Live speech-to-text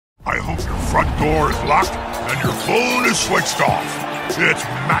front door is locked and your phone is switched off. It's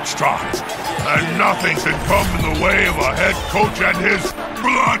match time, and nothing can come in the way of a head coach and his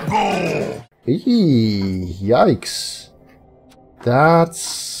Blood Bowl! Eee, yikes.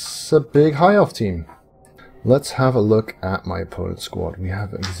 That's a big high elf team. Let's have a look at my opponent's squad. We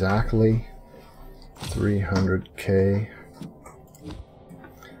have exactly 300k.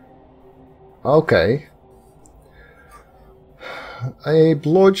 Okay. A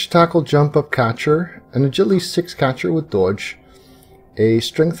blodge, tackle, jump up catcher, an agility 6 catcher with dodge, a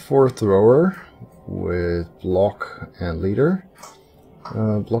strength 4 thrower with block and leader,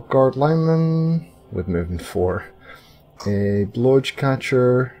 block guard lineman with movement 4, a blodge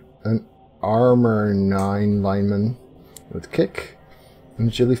catcher, an armor 9 lineman with kick, an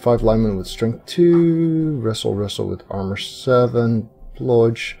agility 5 lineman with strength 2, wrestle with armor 7,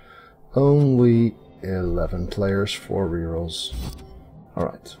 blodge, only 11 players, 4 rerolls.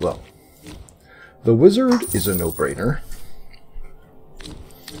 Alright, well, the wizard is a no-brainer.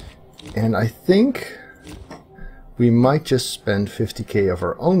 And I think we might just spend 50k of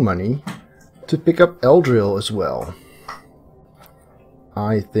our own money to pick up Eldril as well.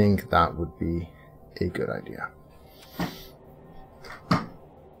 I think that would be a good idea.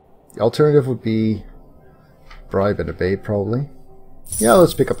 The alternative would be bribe and obey, probably. Yeah,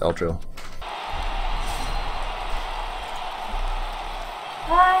 let's pick up Eldril.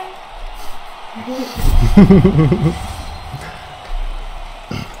 Hi.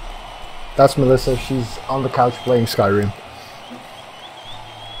 That's Melissa. She's on the couch playing Skyrim.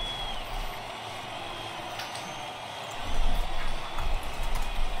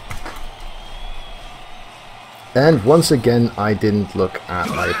 And once again, I didn't look at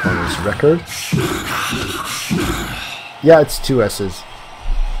my opponent's record. Yeah, it's 2 S's.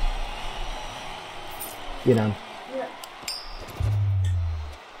 You know.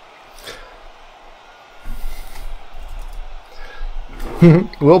 Yeah.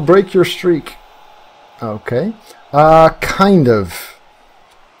 We'll break your streak. Okay. Kind of.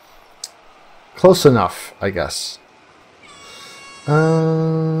 Close enough, I guess.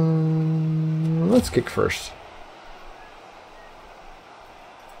 Let's kick first.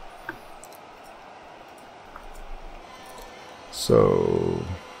 So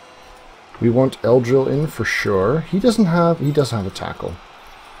we want Eldril in for sure. He does have a tackle.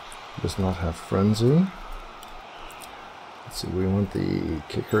 He does not have frenzy. Let's see, we want the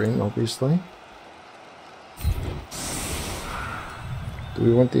kicker in, obviously. Do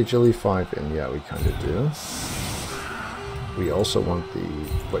we want the agility 5 in? Yeah, we kind of do. We also want the...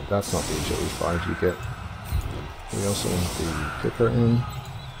 Wait, that's not the agility 5 you get. We also want the kicker in.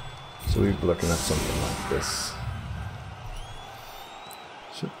 So we'd be looking at something like this.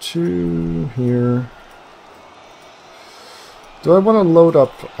 So 2 here. Do I want to load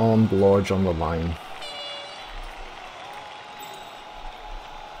up on Blodge on the line?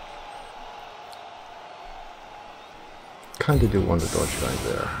 Kind of do want a dodge guy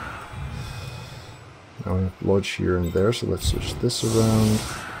there. Now we have Blodge here and there, so let's switch this around.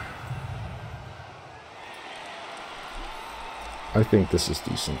 I think this is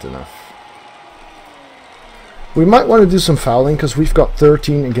decent enough. We might want to do some fouling because we've got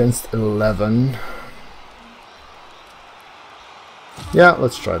 13 against 11. Yeah,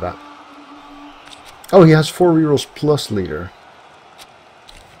 let's try that. Oh, he has 4 rerolls plus leader.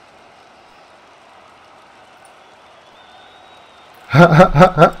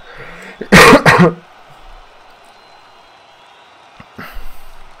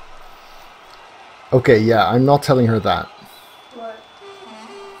 Okay, yeah, I'm not telling her that. What?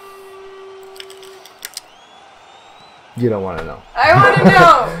 You don't want to know. I want to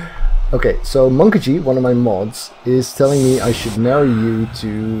know! Okay, so Monkaji, one of my mods, is telling me I should marry you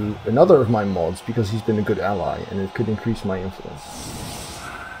to another of my mods because he's been a good ally and it could increase my influence.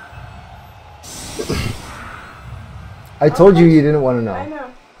 I told you you didn't want to know. I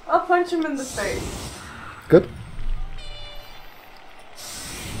know. I'll punch him in the face. Good.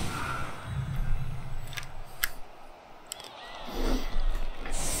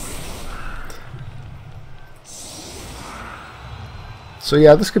 So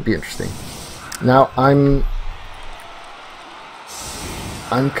yeah, this could be interesting. Now I'm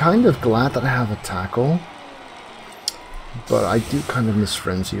kind of glad that I have a tackle, but I do kind of miss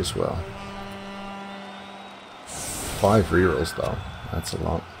frenzy as well. 5 rerolls though, that's a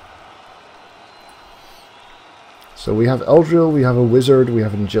lot. So we have Eldril, we have a wizard, we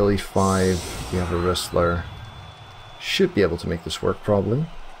have an agility 5, we have a wrestler. Should be able to make this work probably.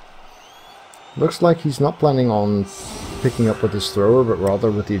 Looks like he's not planning on picking up with his thrower, but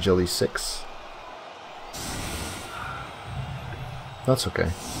rather with the agility 6. That's okay.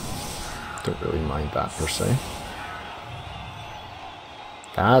 Don't really mind that per se.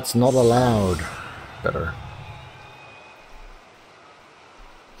 That's not allowed. Better.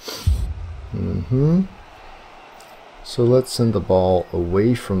 So let's send the ball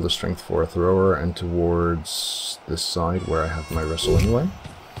away from the strength 4 thrower and towards this side where I have my wrestle anyway.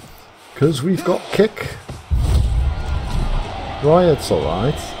 Because we've got kick. Riot's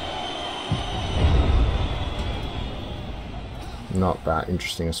alright. Not that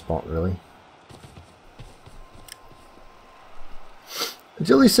interesting a spot really.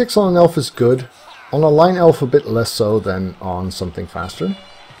 Agility 6 on an elf is good. On a line elf a bit less so than on something faster.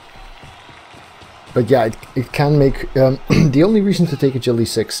 But yeah, it can make... the only reason to take Agility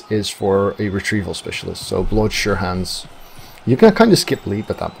 6 is for a retrieval specialist. So Blood, Sure Hands. You can kind of skip leap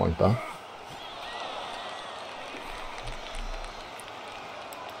at that point though.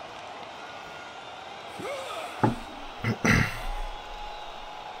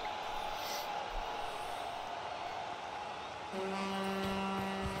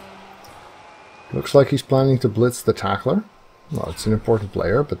 Looks like he's planning to blitz the tackler. Well, it's an important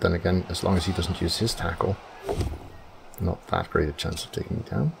player, but then again, as long as he doesn't use his tackle, not that great a chance of taking me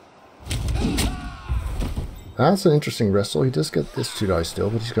down. That's an interesting wrestle. He does get this 2 die still,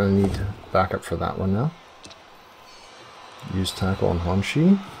 but he's going to need backup for that one now. Use tackle on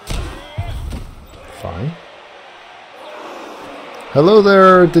Hanshi. Fine. Hello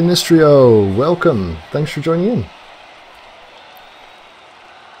there, Dinistrio. Welcome. Thanks for joining in.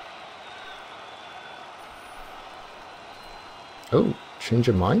 Oh, change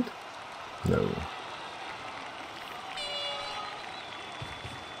of mind? No.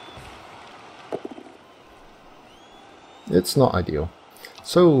 It's not ideal.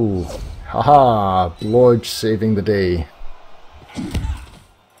 So, haha, Blodge saving the day.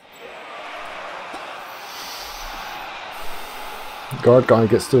 Guard guy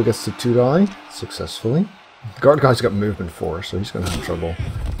still gets the 2 die successfully. Guard guy's got movement 4, so he's going to have trouble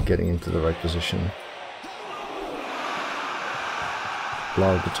getting into the right position. A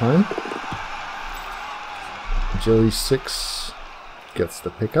lot of the time. Agility 6 gets the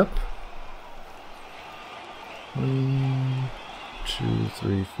pickup. 1, 2,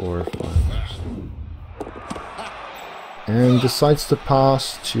 3, 4, 5. And decides to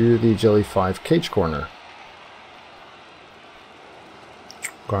pass to the Agility 5 cage corner.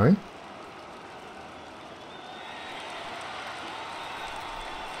 Okay.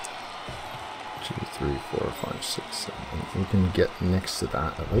 2, 3, 4, 5, 6, 7. We can get next to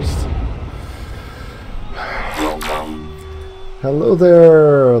that at least. Hello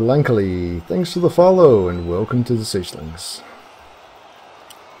there, Lankily. Thanks for the follow and welcome to the Sagelings.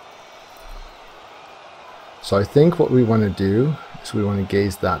 So I think what we want to do is we want to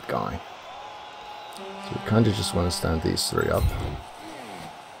gaze that guy. So we kind of just want to stand these 3 up.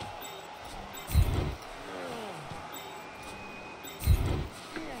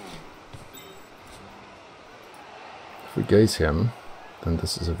 If we gaze him, then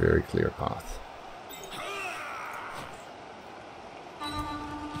this is a very clear path.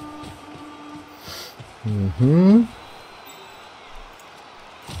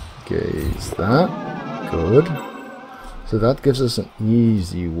 Gaze that. Good. So that gives us an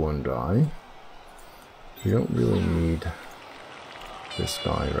easy 1 die. We don't really need this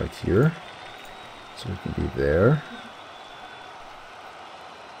guy right here. So we can be there.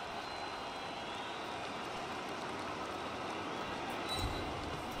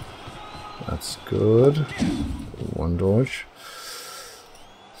 That's good. 1 dodge.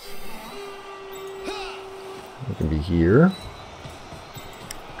 We can be here.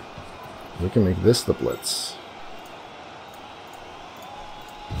 We can make this the blitz.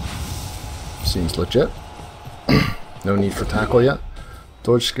 Seems legit. No need for tackle yet.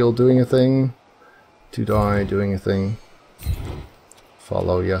 Dodge skill doing a thing. 2 die doing a thing.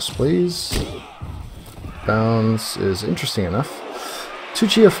 Follow, yes please. Bounce is interesting enough. 2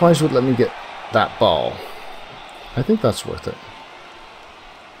 GF5s would let me get that ball. I think that's worth it.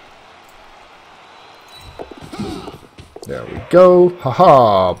 There we go.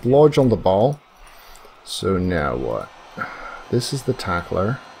 Haha! Blodge on the ball. So now what? This is the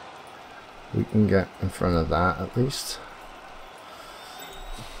tackler. We can get in front of that at least.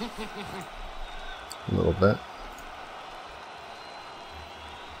 A little bit.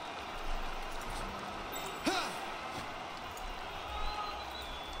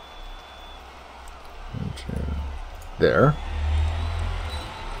 There.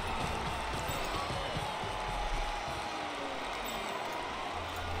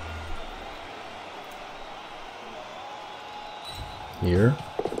 Here.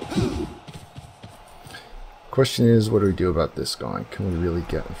 Question is, what do we do about this guy? Can we really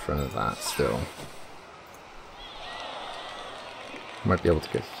get in front of that still? Might be able to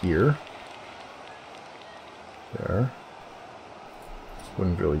get here. There.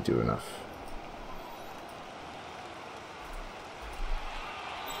 Wouldn't really do enough.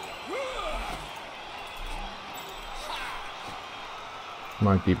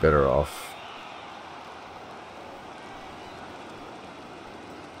 Might be better off.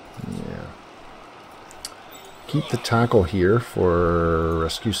 Yeah. Keep the tackle here for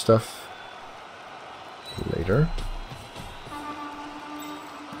rescue stuff later.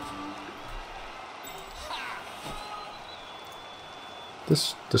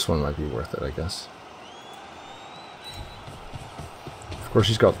 This one might be worth it, I guess. Of course,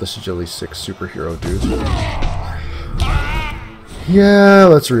 he's got this Agility 6 superhero dude. Yeah,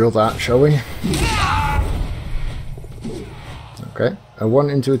 let's reel that, shall we? Okay, a 1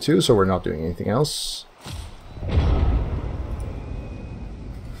 into a 2, so we're not doing anything else.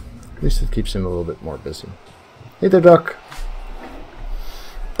 At least it keeps him a little bit more busy. Hey there, Duck.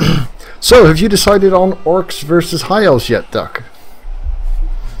 So, have you decided on orcs versus high elves yet, Duck?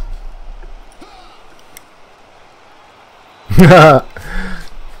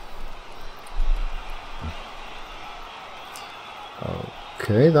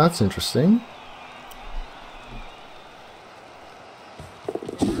 Okay, that's interesting.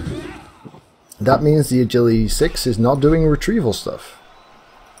 That means the Agility 6 is not doing retrieval stuff.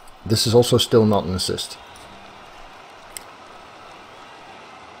 This is also still not an assist.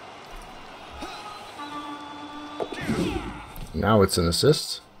 Now it's an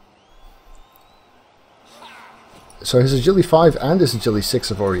assist. So his Agility 5 and his Agility 6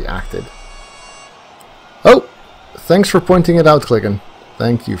 have already acted. Oh! Thanks for pointing it out, Clicken.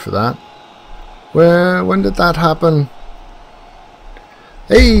 Thank you for that. When did that happen?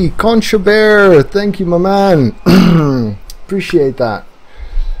 Hey, Concha Bear! Thank you, my man! Appreciate that.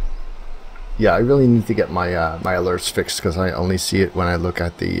 Yeah, I really need to get my my alerts fixed because I only see it when I look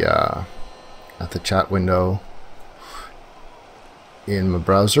at the chat window in my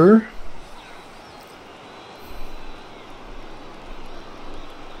browser.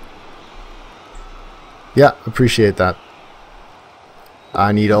 Yeah, appreciate that.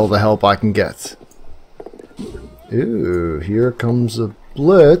 I need all the help I can get. Ooh, here comes a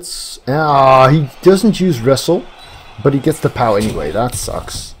blitz. Ah, he doesn't use wrestle, but he gets the POW anyway. That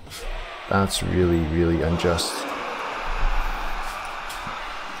sucks. That's really, really unjust.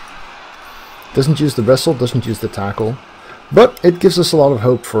 Doesn't use the wrestle, doesn't use the tackle. But it gives us a lot of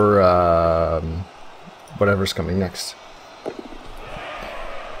hope for whatever's coming next.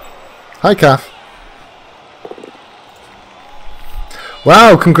 Hi, Calf.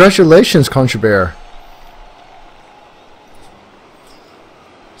 Wow, congratulations, Concha Bear.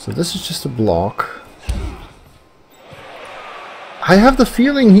 So this is just a block. I have the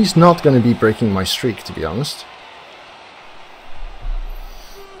feeling he's not going to be breaking my streak, to be honest.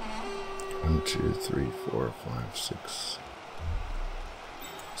 1, 2, 3, 4, 5, 6.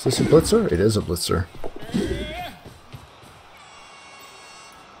 Is this a blitzer? It is a blitzer.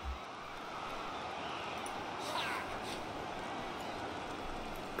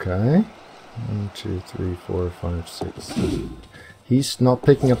 Okay. 1, 2, 3, 4, 5, 6, 7. He's not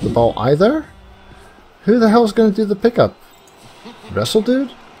picking up the ball either? Who the hell's going to do the pickup? Wrestle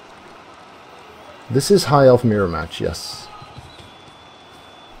dude? This is high elf mirror match, yes.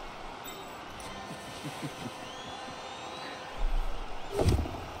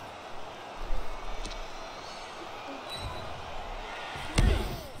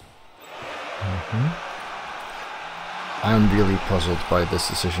 I'm really puzzled by this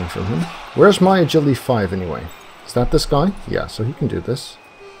decision from him. Where's my Agility 5 anyway? Is that this guy? Yeah, so he can do this.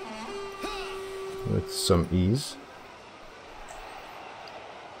 With some ease.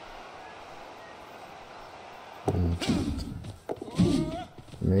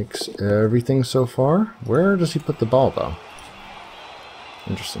 Makes everything so far. Where does he put the ball though?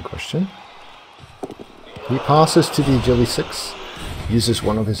 Interesting question. He passes to the Agility 6. Uses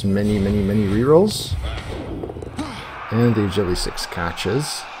one of his many rerolls. And the Agility 6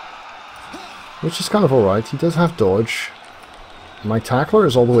 catches. Which is kind of alright. He does have dodge. My tackler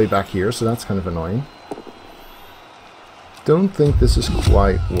is all the way back here, so that's kind of annoying. Don't think this is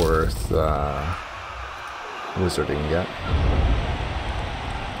quite worth wizarding yet.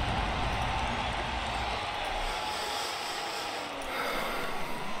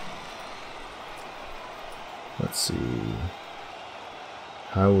 Let's see.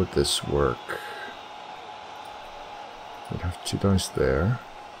 How would this work? We'd have 2 dice there.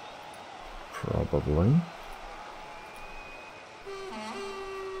 Probably.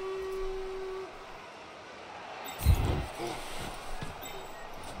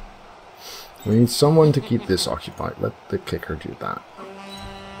 We need someone to keep this occupied. Let the kicker do that.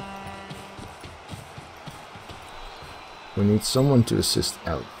 We need someone to assist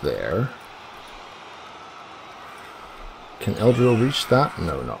out there. Can Eldril reach that?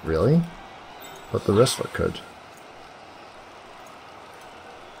 No, not really. But the wrestler could.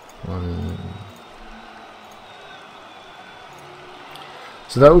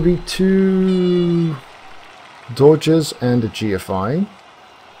 So that would be 2 dodges and a GFI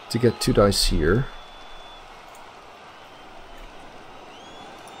to get 2 dice here.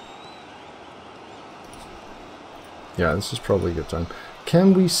 Yeah, this is probably a good time.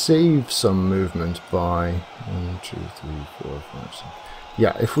 Can we save some movement by 1, 2, 3, 4, 5, 6?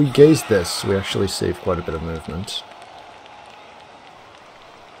 Yeah, if we gaze this, we actually save quite a bit of movement.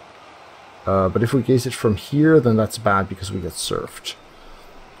 But if we gaze it from here, then that's bad because we get surfed.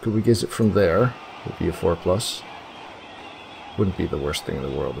 Could we gaze it from there? Would be a 4+. Wouldn't be the worst thing in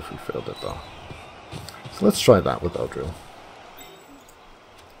the world if we failed it though. So let's try that with Eldril.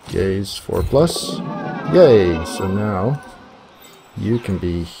 Gaze 4+. Yay! So now you can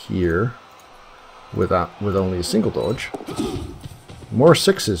be here with only a single dodge. More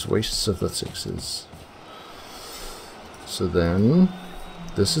 6s, wastes of the 6s. So then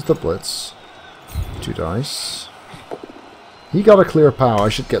this is the blitz. 2 dice. He got a clear POW. I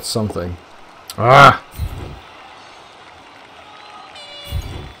should get something. Ah!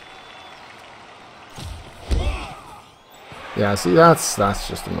 Yeah, see, that's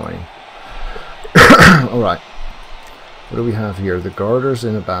just annoying. Alright. What do we have here? The Garter's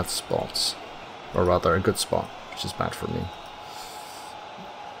in a bad spot. Or rather, a good spot, which is bad for me.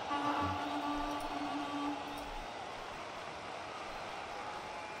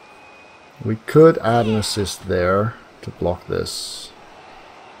 We could add an assist there to block this.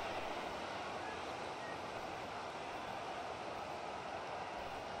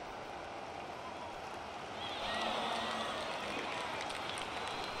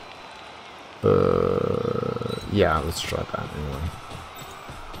 Yeah, let's try that anyway.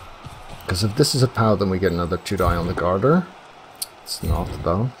 Because if this is a POW, then we get another 2 die on the Garter. It's not,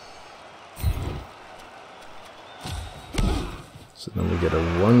 though. So then we get a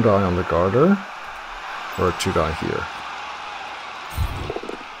 1 die on the Garter, or a 2 die here.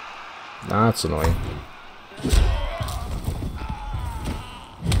 That's annoying.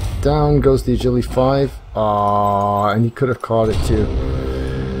 Down goes the agility 5. Ah, and he could have caught it too.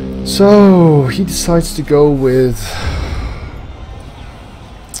 So he decides to go with...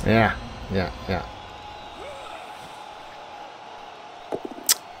 Yeah.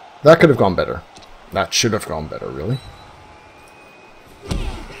 That could have gone better. That should have gone better, really.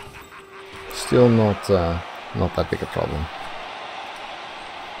 Still not that big a problem.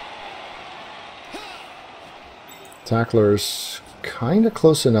 Tackler's kind of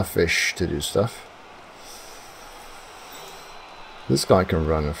close enough-ish to do stuff. This guy can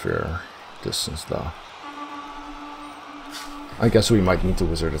run a fair distance, though. I guess we might need to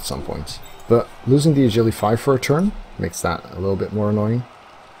wizard at some point. But losing the agility 5 for a turn makes that a little bit more annoying.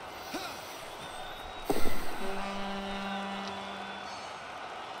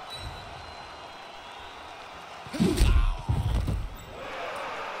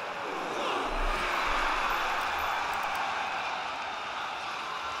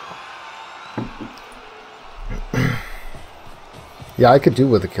 Yeah, I could do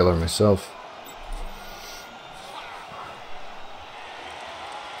with a killer myself.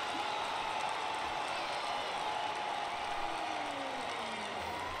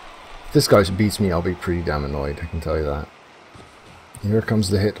 If this guy beats me, I'll be pretty damn annoyed, I can tell you that. Here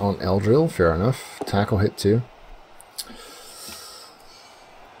comes the hit on Eldril, fair enough. Tackle hit too.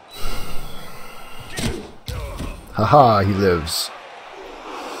 Haha, he lives.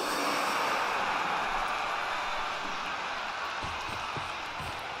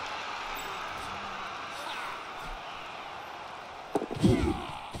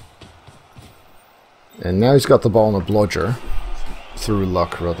 And now he's got the ball in a bludger. Through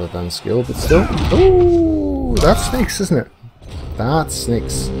luck rather than skill, but still. Oh, that's snakes, isn't it? That's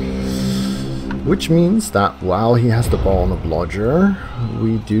snakes. Which means that while he has the ball in a bludger,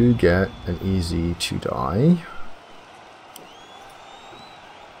 we do get an easy 2 die.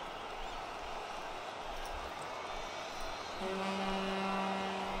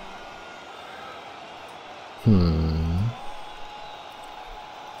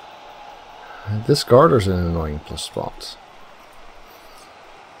 This Garter's an annoying plus spot.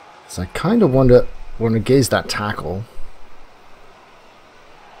 So I kind of want to gaze that tackle.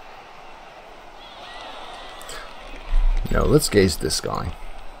 No, let's gaze this guy.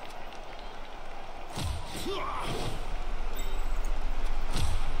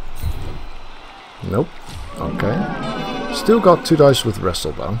 Nope. Okay. Still got 2 dice with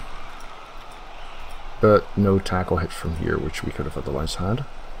wrestle though. But no tackle hit from here, which we could have otherwise had.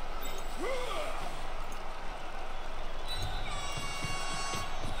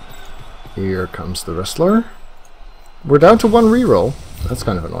 Here comes the wrestler. We're down to 1 reroll. That's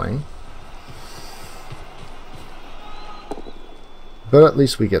kind of annoying. But at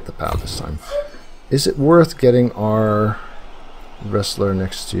least we get the POW this time. Is it worth getting our wrestler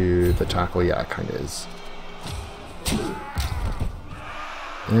next to the tackle? Yeah, it kind of is.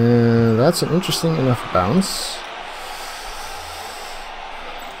 And that's an interesting enough bounce.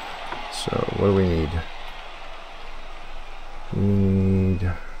 So, what do we need?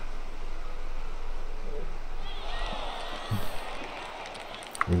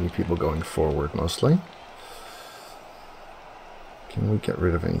 We need people going forward mostly. Can we get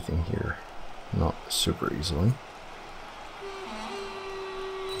rid of anything here? Not super easily.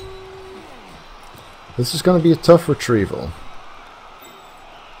 This is going to be a tough retrieval.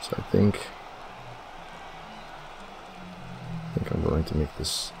 So I think I'm going to make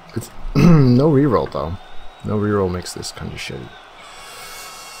this. It's no reroll though. No reroll makes this kind of shitty.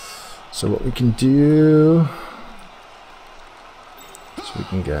 So what we can do is we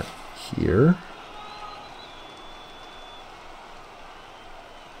can get here.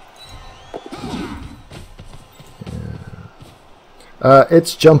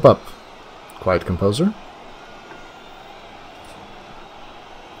 It's jump up. Quiet Composer.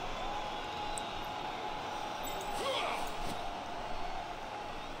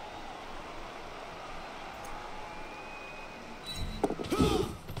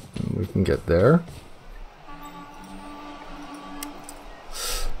 We can get there.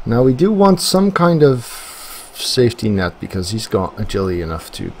 Now we do want some kind of safety net because he's got agility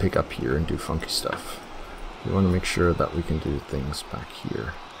enough to pick up here and do funky stuff. We want to make sure that we can do things back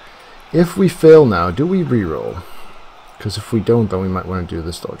here. If we fail now, do we reroll? Because if we don't, then we might want to do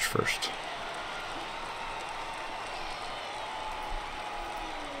this dodge first.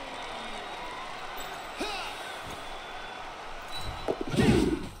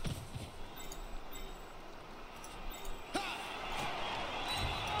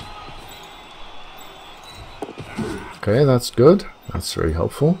 Okay, that's good. That's very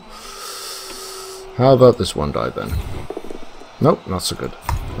helpful. How about this one die then? Nope, not so good.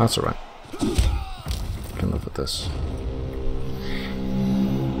 That's alright. Can live with this.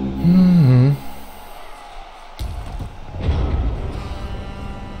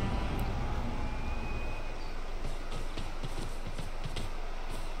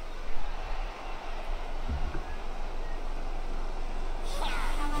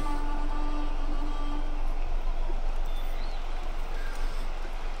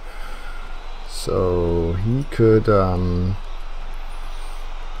 So he could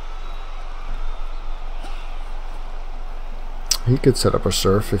set up a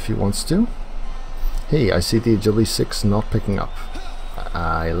surf if he wants to. Hey, I see the agility 6 not picking up.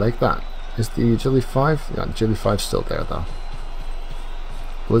 I like that. Is the agility 5? Yeah, agility 5 still there though.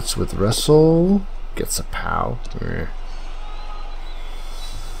 Blitz with wrestle gets a POW.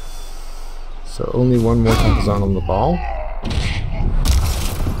 So only one more time is on the ball.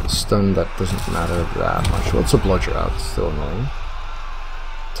 Stun, that doesn't matter that much. What's a bludger out? Still annoying.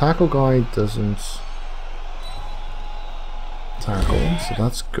 Tackle guy doesn't tackle, so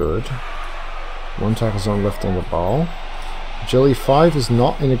that's good. One tackle zone left on the ball. Agility 5 is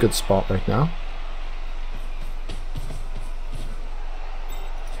not in a good spot right now.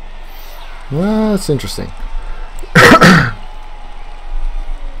 Well, that's interesting.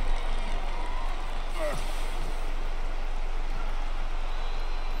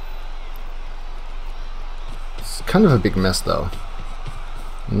 It's kind of a big mess though.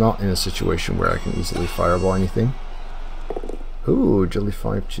 I'm not in a situation where I can easily fireball anything. Ooh, Jelly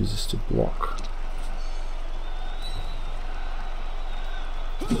 5 chooses to block.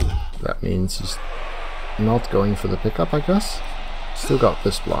 That means he's not going for the pickup, I guess. Still got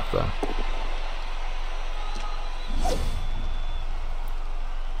this block though.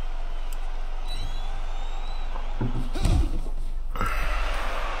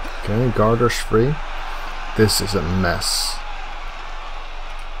 Okay, Garter's free. This is a mess.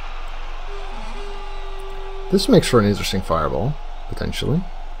 This makes for an interesting fireball, potentially.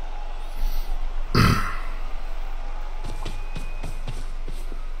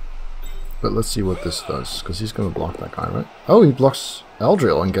 But let's see what this does, because he's going to block that guy, right? Oh, he blocks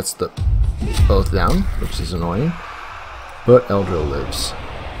Eldril and gets the both down, which is annoying. But Eldril lives.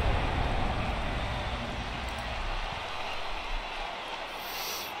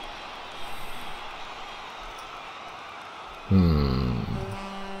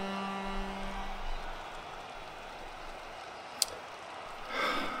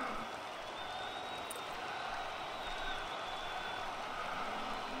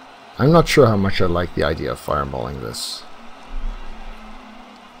 I'm not sure how much I like the idea of fireballing this.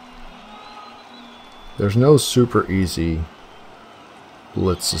 There's no super easy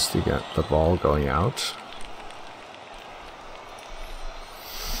blitzes to get the ball going out.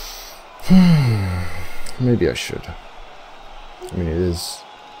 Maybe I should. I mean, it is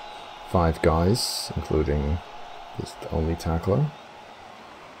 5 guys, including this only tackler,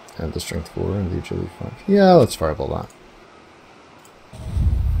 and the strength 4 and the agility 5. Yeah, let's fireball that.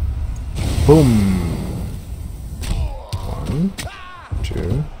 Boom! 1,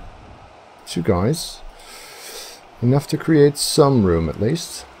 2. 2 guys. Enough to create some room at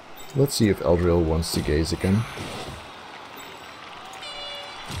least. Let's see if Eldril wants to gaze again.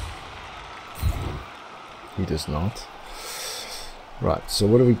 He does not. Right, so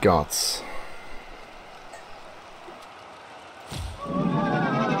what do we got?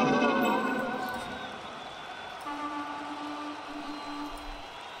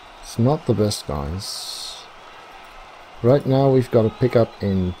 It's not the best, guys. Right now we've got to pick up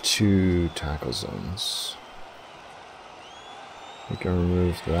in 2 tackle zones. We can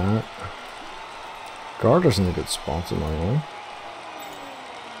remove that. Guarder's in a good spot in my way.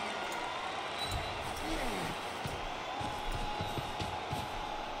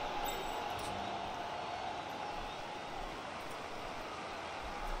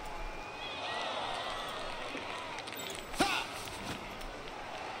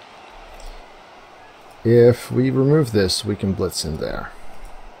 If we remove this, we can blitz in there.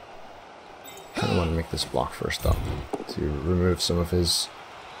 I want to make this block first up to remove some of his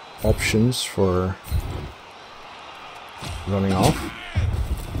options for running off.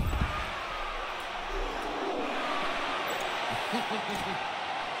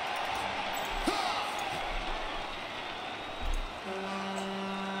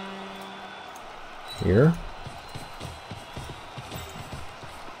 Here.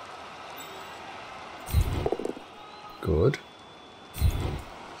 Good.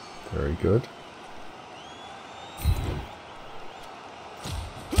 Very good.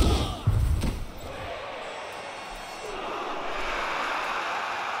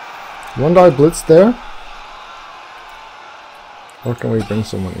 One die blitz there. Or can we bring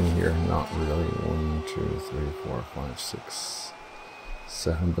someone in here? Not really. 1, 2, 3, 4, 5, 6,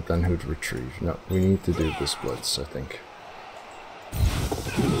 7. But then who'd retrieve? No, we need to do this blitz, I think.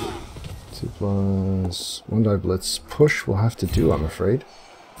 2 plus 1 die blitz push we'll have to do, I'm afraid,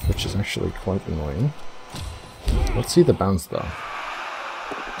 which is actually quite annoying. Let's see the bounce though.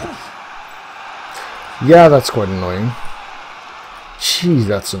 Yeah, that's quite annoying. Gee,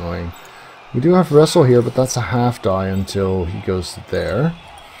 that's annoying. We do have wrestle here, but that's a half die until he goes there.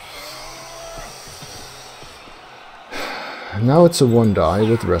 Now it's a 1 die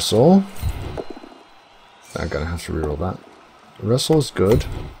with wrestle. I'm gonna have to reroll that. Wrestle is good.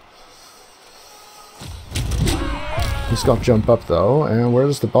 He's got jump up though, and where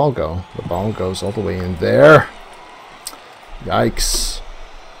does the ball go? The ball goes all the way in there. Yikes.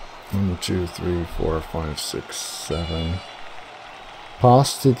 1, 2, 3, 4, 5, 6, 7.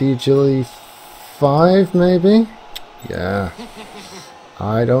 Pass to the agility 5, maybe? Yeah.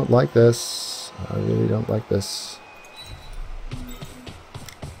 I don't like this. I really don't like this.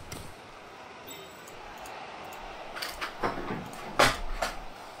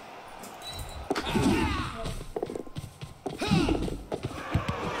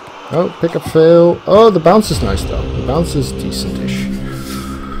 Oh, pickup fail. Oh, the bounce is nice though. The bounce is decent-ish.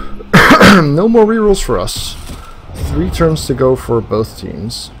 No more rerolls for us. 3 turns to go for both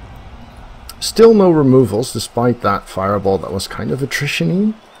teams. Still no removals, despite that fireball that was kind of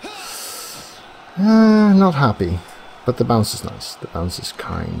attrition-y. Not happy. But the bounce is nice. The bounce is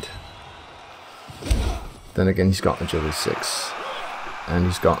kind. Then again, he's got agility 6. And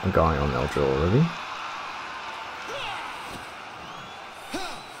he's got a guy on Eldril already.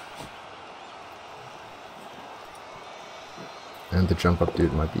 And the jump up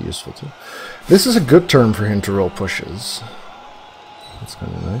dude might be useful too. This is a good turn for him to roll pushes. That's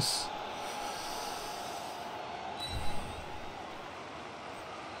kind of nice.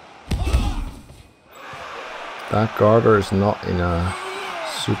 That Garter is not in a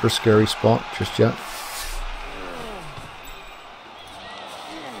super scary spot just yet.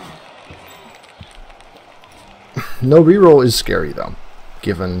 No reroll is scary though,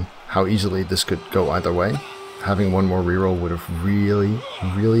 given how easily this could go either way. Having 1 more reroll would have really,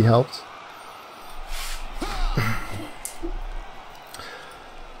 really helped.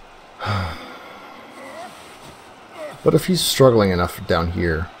 But if he's struggling enough down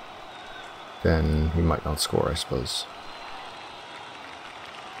here, then he might not score, I suppose.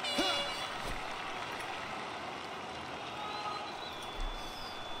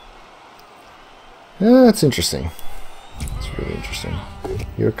 Yeah, it's interesting. It's really interesting.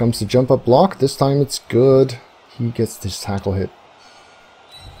 Here comes the jump up block. This time it's good. He gets his tackle hit.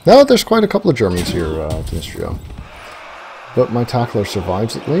 Now there's quite a couple of Germans here, Dynastrio. But my tackler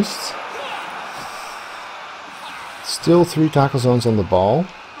survives at least. Still 3 tackle zones on the ball.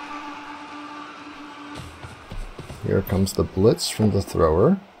 Here comes the blitz from the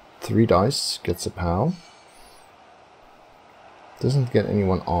thrower. 3 dice, gets a POW. Doesn't get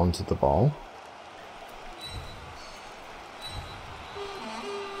anyone onto the ball.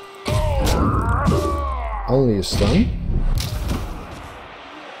 Only a stun.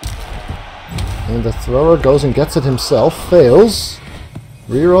 And the thrower goes and gets it himself. Fails.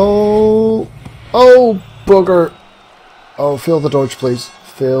 Reroll. Oh, booger. Oh, fill the dodge, please.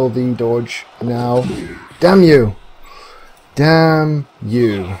 Fill the dodge now. Damn you. Damn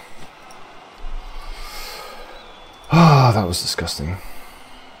you. Ah, that was disgusting.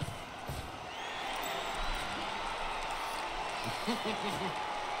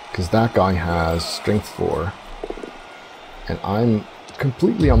 Because that guy has strength 4. And I'm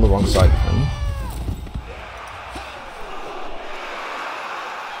completely on the wrong side of him.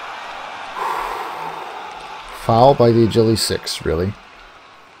 Foul by the agility 6, really.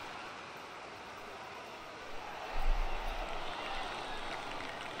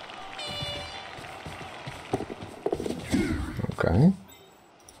 Okay.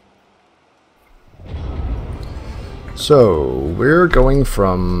 So, we're going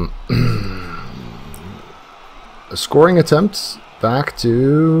from a scoring attempt back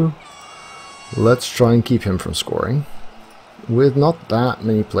to let's try and keep him from scoring, with not that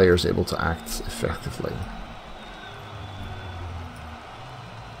many players able to act effectively.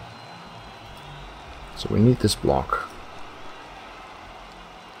 So we need this block.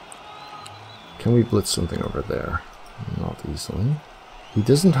 Can we blitz something over there? Not easily. He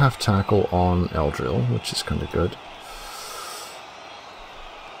doesn't have tackle on Eldril, which is kind of good.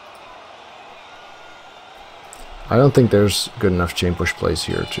 I don't think there's good enough chain push plays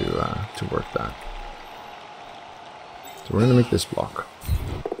here to work that. So we're going to make this block.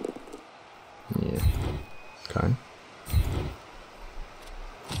 Yeah. Okay.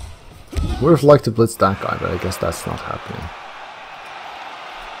 Would have liked to blitz that guy, but I guess that's not happening.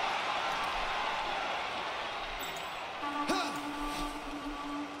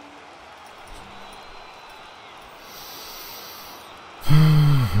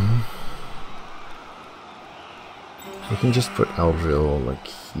 We can just put Eldril like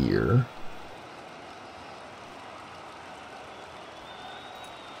here.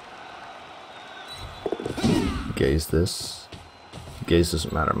 Gaze this. Gaze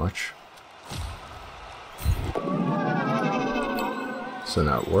doesn't matter much. So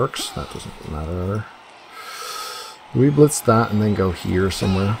now it works. That doesn't matter. We blitz that and then go here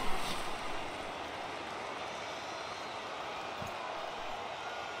somewhere.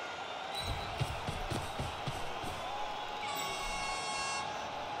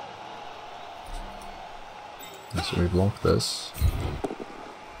 So we block this.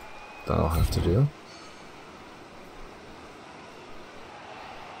 That'll have to do.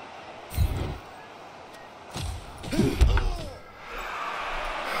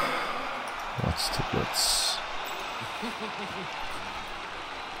 What's to blitz?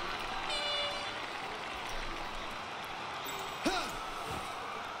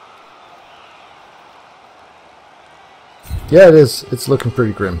 Yeah, it is. It's looking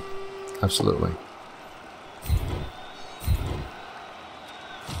pretty grim. Absolutely.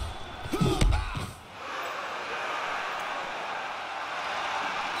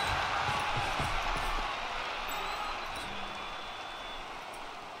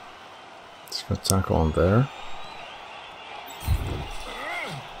 Got tackle on there.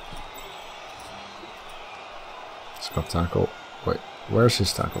 It's got tackle. Wait, where's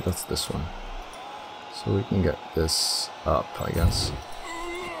his tackle? That's this one. So we can get this up, I guess.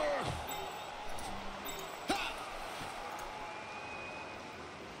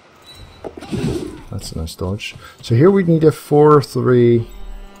 That's a nice dodge. So here we need a 4, 3,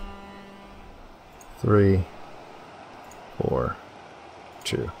 3, 4,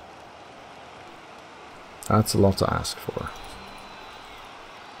 2. That's a lot to ask for.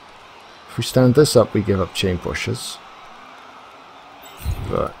 If we stand this up, we give up chain pushes.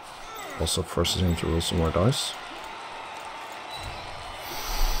 But also forces him to roll some more dice.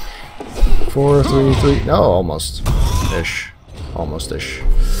 4, 3, 3. No, almost. Ish. Almost-ish.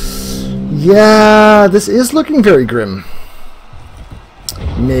 Yeah, this is looking very grim.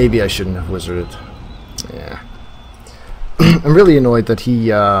 Maybe I shouldn't have wizarded. Yeah. I'm really annoyed that he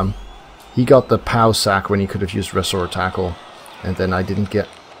got the POW sack when he could have used Ressort Tackle, and then I didn't get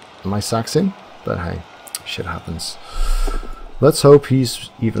my sacks in. But hey, shit happens. Let's hope he's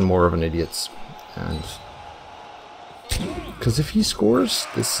even more of an idiot. And because if he scores,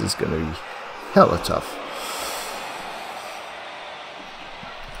 this is going to be hella tough.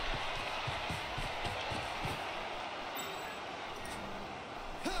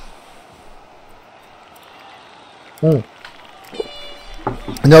 Oh.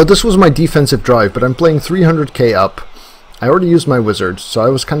 Now, this was my defensive drive, but I'm playing 300k up. I already used my wizard, so I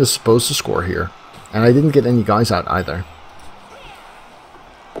was kind of supposed to score here. And I didn't get any guys out either.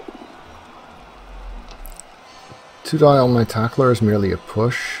 2 die on my tackler is merely a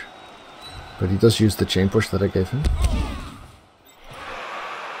push, but he does use the chain push that I gave him.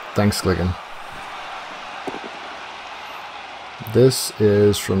 Thanks, Gligan. This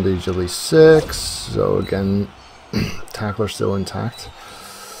is from the agility 6, so again, tackler still intact.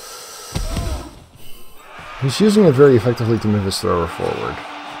 He's using it very effectively to move his thrower forward,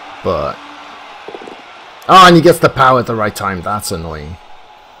 but... Oh, and he gets the POW at the right time. That's annoying.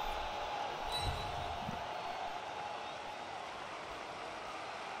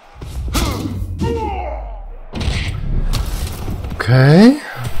 Okay.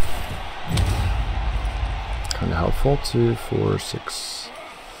 Kind of helpful. 2, 4, 6.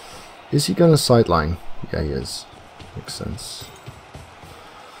 Is he going to sideline? Yeah, he is. Makes sense.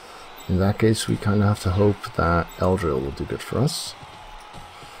 In that case, we kind of have to hope that Eldril will do good for us.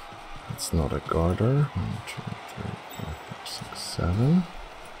 It's not a Garter. 1, 2, 3, 4, 5, 6, 7.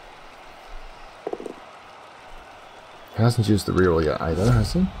 He hasn't used the reroll yet either,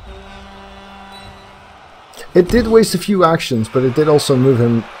 has he? It did waste a few actions, but it did also move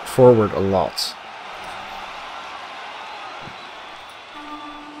him forward a lot.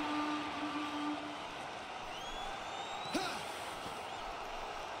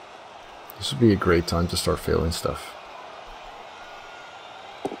 This would be a great time to start failing stuff.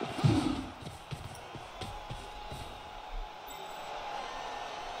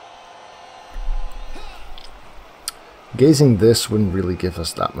 Gazing this wouldn't really give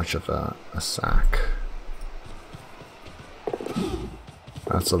us that much of a sack.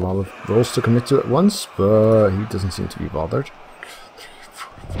 That's a lot of rolls to commit to at once, but he doesn't seem to be bothered. 3,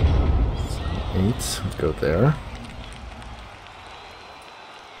 4, 5, 8, we'd go there.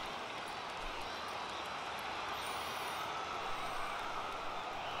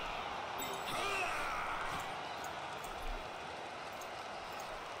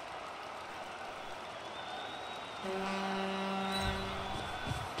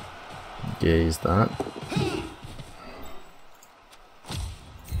 Gaze that.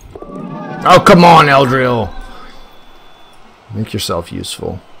 Oh, come on, Eldril! Make yourself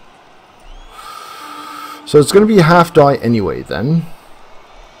useful. So it's going to be a half die anyway, then.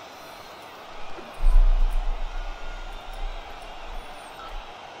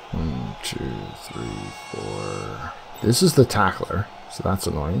 One, 2, 3, 4. This is the tackler, so that's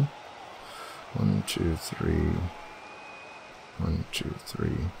annoying. 1, 2, 3. 1, 2, 3,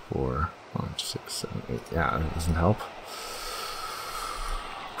 4, 5, 6, 7, 8. Yeah, it doesn't help.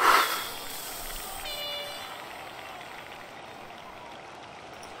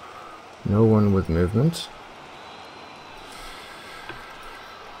 No one with movement.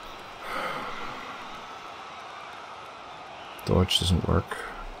 Dodge doesn't work.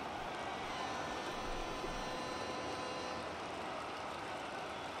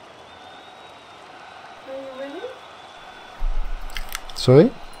 Are you winning?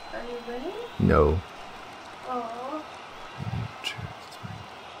 Sorry? Are you winning? No. Aww. 1, 2,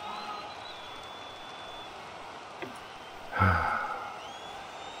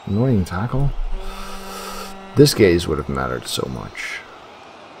 3. Annoying tackle. This gaze would have mattered so much.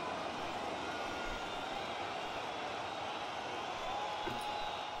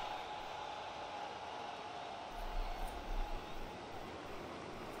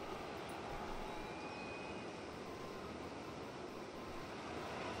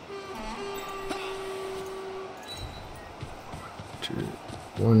 Two,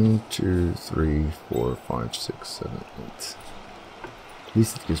 1, 2, 3, 4, 5, 6, 7, 8. At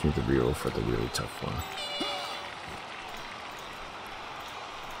least it gives me the reroll for the really tough one.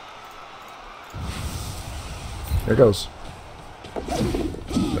 There it goes.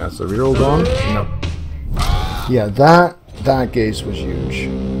 That's the reroll gone? No. Yeah, that gaze was huge.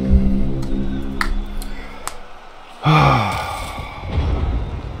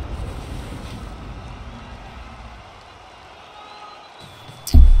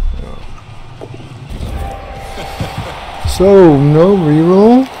 So, no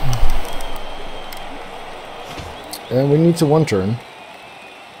reroll. And we need to one turn.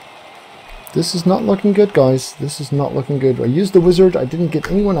 This is not looking good, guys. This is not looking good. I used the wizard. I didn't get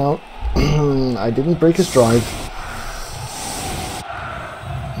anyone out. I didn't break his drive.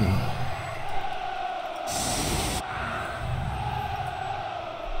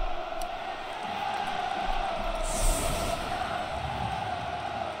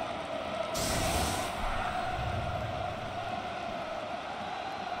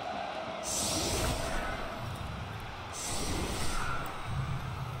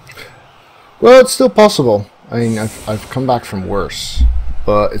 Well, it's still possible. I mean, I've come back from worse,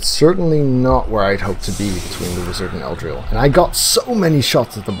 but it's certainly not where I'd hoped to be between the wizard and Eldril. And I got so many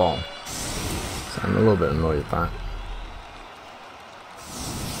shots at the ball, so I'm a little bit annoyed at that.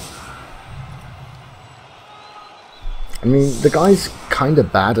 I mean, the guy's kind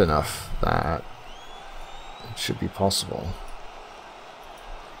of bad enough that it should be possible.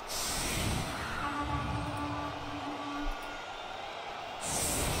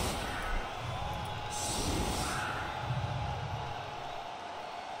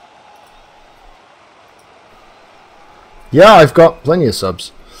 Yeah, I've got plenty of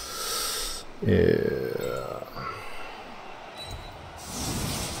subs. Yeah.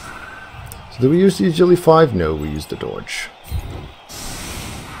 So do we use the agility 5? No, we use the dodge.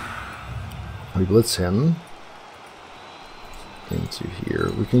 We blitz him into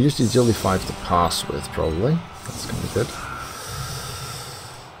here. We can use the agility 5 to pass with, probably. That's kind of good.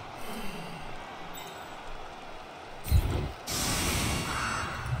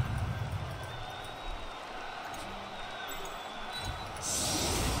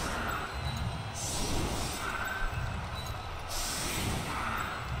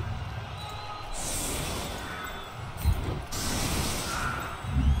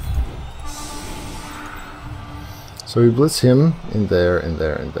 So we blitz him in there, in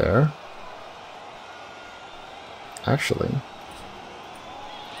there, in there. Actually,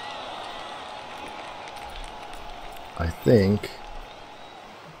 I think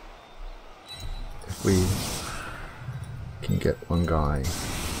if we can get one guy,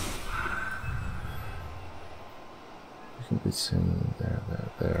 we can blitz him there, there,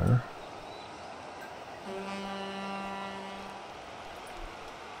 there.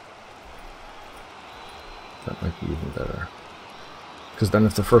 That might be even better. Because then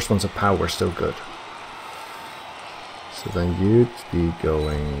if the first one's a POW, we're still good. So then you'd be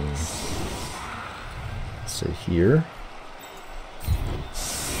going, say, here.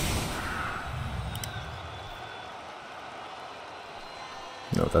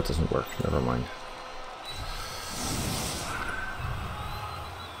 No, that doesn't work. Never mind.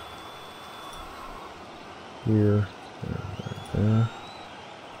 Here, there, there, there.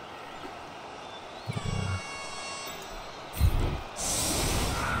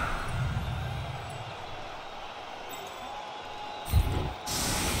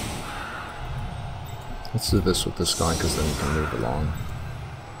 Let's do this with this guy, because then we can move along.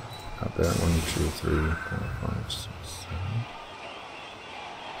 Out there, 1, 2, 3, 4, 5, 6, 7.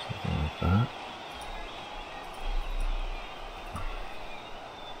 Something like that.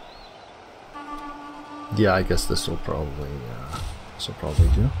 Yeah, I guess this will probably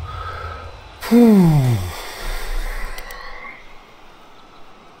do.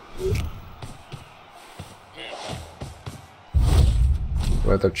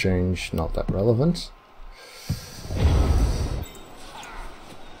 Weather change, not that relevant.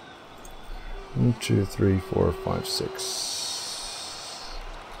 1, 2, 3, 4, 5, 6.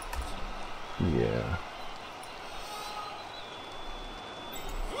 Yeah.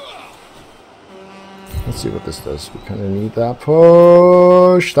 Let's see what this does. We kind of need that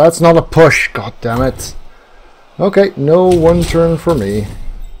push. That's not a push. God damn it. Okay, no one turn for me.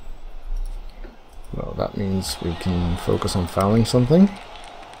 Well, that means we can focus on fouling something.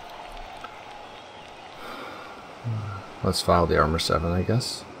 Let's foul the armor 7, I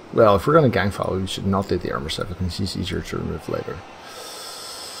guess. Well, if we're going to gang foul, we should not do the armor 7 because he's easier to remove later.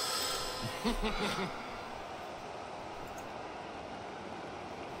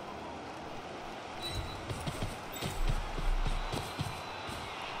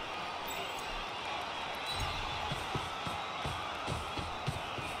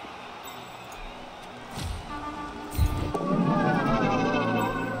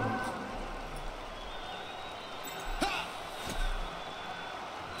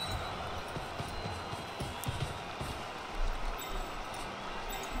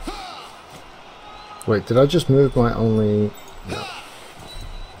 Wait, did I just move my only... No.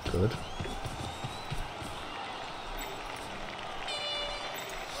 Good.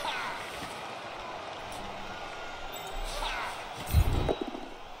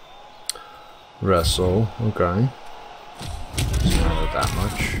 Wrestle, okay. It's not that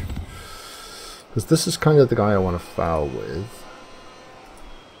much. Because this is kind of the guy I want to foul with.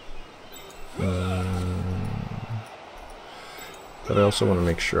 But I also want to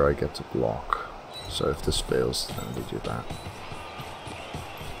make sure I get to block. So if this fails, then we do that.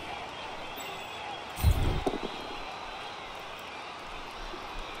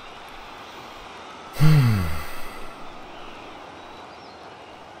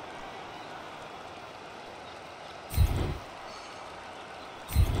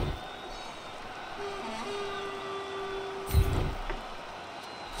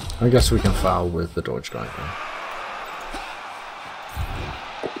 I guess we can foul with the dodge guy then.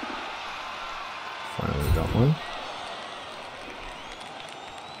 Finally got one.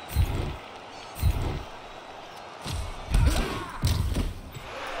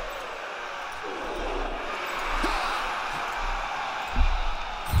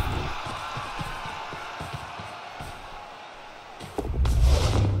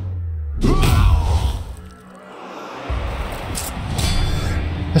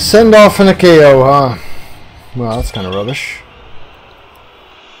 A send-off and a KO, huh? Well, that's kind of rubbish.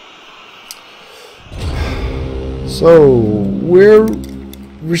 So, we're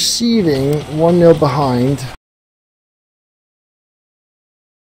receiving 1-0 behind.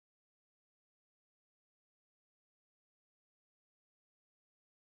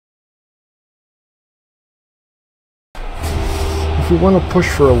 If we want to push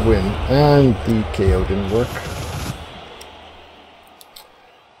for a win, and the KO didn't work.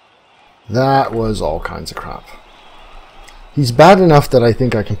 That was all kinds of crap. He's bad enough that I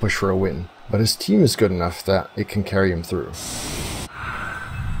think I can push for a win, but his team is good enough that it can carry him through.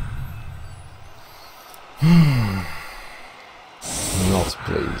 Not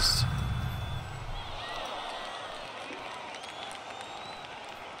pleased.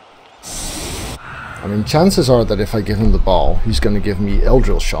 I mean, chances are that if I give him the ball, he's going to give me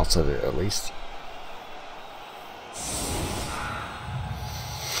Eldril shots at it at least.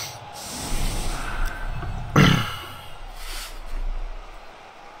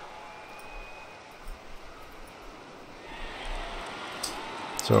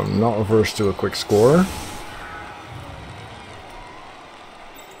 So I'm not averse to a quick score.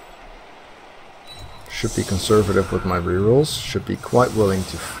 Should be conservative with my rerolls. Should be quite willing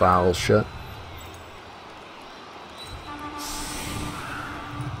to foul shit.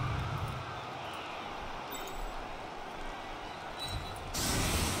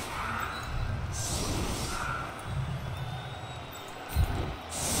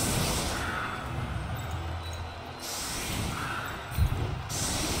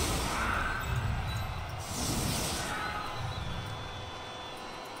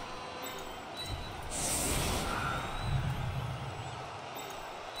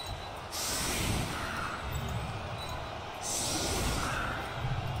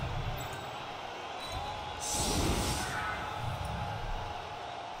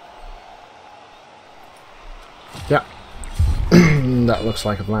 Yeah, that looks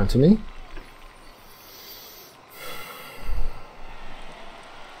like a plan to me.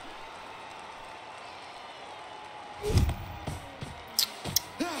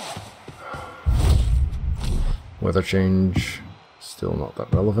 Weather change, still not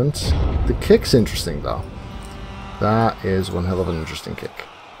that relevant. The kick's interesting though. That is one hell of an interesting kick.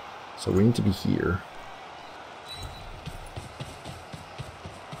 So we need to be here.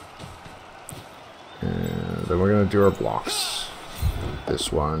 And then we're going to do our blocks.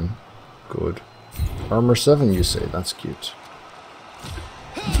 This one. Good. Armor 7, you say? That's cute.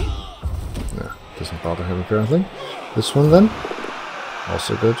 No, doesn't bother him apparently. This one then?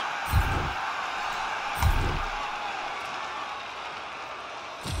 Also good.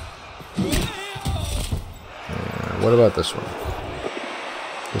 What about this one?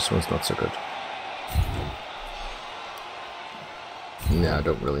 This one's not so good. Nah, I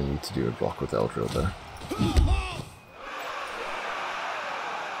don't really need to do a block with Eldril there.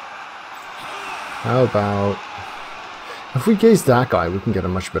 How about... if we gaze that guy, we can get a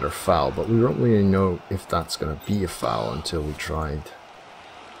much better foul, but we don't really know if that's going to be a foul until we tried.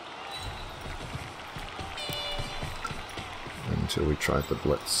 Until we tried the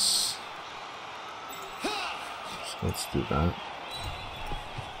blitz. So let's do that.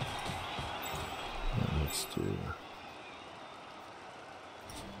 And let's do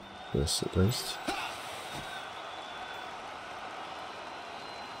this at least.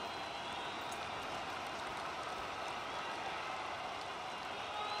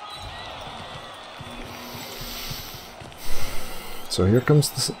 So here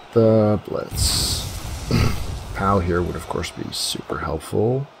comes the blitz. POW here would of course be super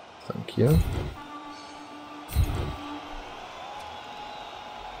helpful. Thank you.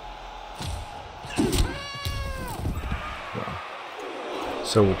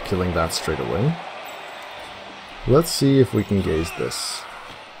 So we're killing that straight away. Let's see if we can gaze this.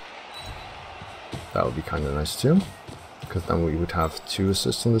 That would be kind of nice too, because then we would have 2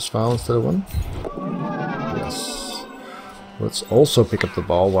 assists on this foul instead of 1. Yes. Let's also pick up the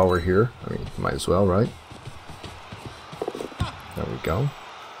ball while we're here. I mean, might as well, right? There we go.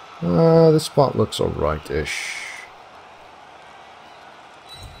 This spot looks alright-ish.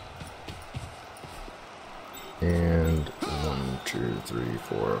 And 1, 2, 3,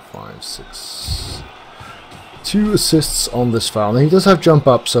 4, 5, 6. 2 assists on this foul. Now he does have jump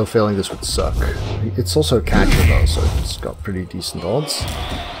up, so failing this would suck. It's also a catcher though, so it's got pretty decent odds.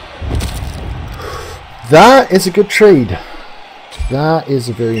 That is a good trade. That is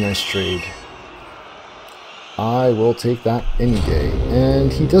a very nice trade. I will take that any day.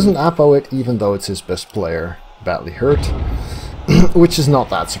 And he doesn't Apo it even though it's his best player. Badly hurt. Which is not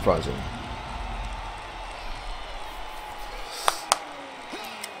that surprising.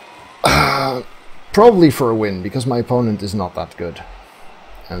 Probably for a win, because my opponent is not that good.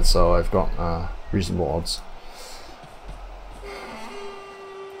 And so I've got reasonable odds.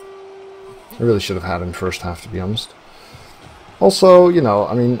 I really should have had him first half, to be honest. Also, you know,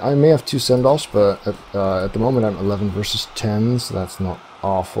 I mean, I may have 2 send-offs, but at the moment I'm 11 versus 10, so that's not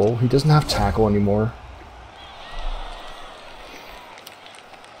awful. He doesn't have tackle anymore.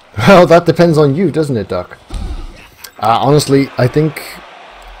 Well, that depends on you, doesn't it, Duck? Honestly, I think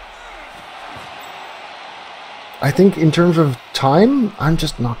in terms of time, I'm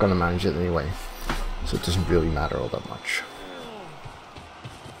just not going to manage it anyway. So it doesn't really matter all that much.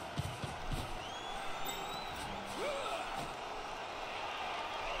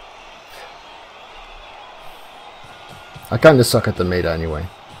 I kind of suck at the meta anyway.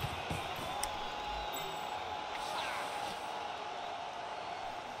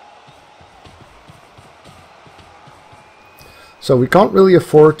 So we can't really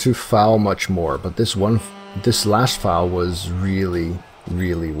afford to foul much more, but this last foul was really,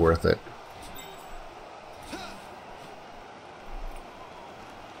 really worth it.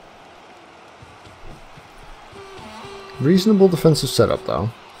 Reasonable defensive setup though.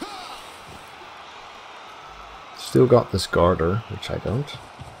 Still got this garter, which I don't.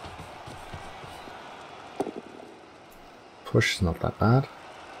 Push is not that bad.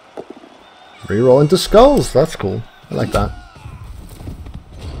 Reroll into skulls, that's cool. I like that.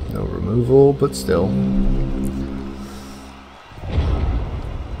 No removal, but still.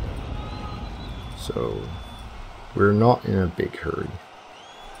 So, we're not in a big hurry.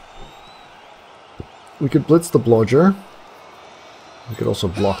 We could blitz the blodger. We could also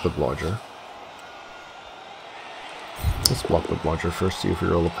block the blodger. Let's block the blodger first, see if we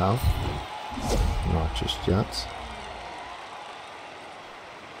roll a POW. Not just yet.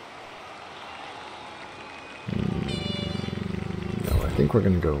 No, I think we're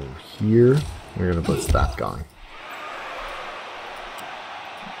going to go here. We're going to blitz that guy.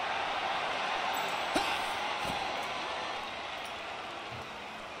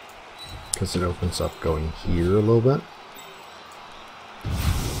 Because it opens up going here a little bit.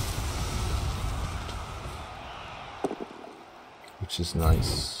 Which is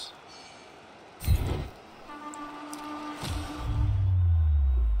nice.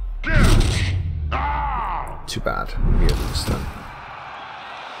 Too bad. We have this then.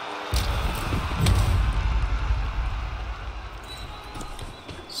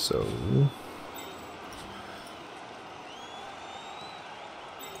 So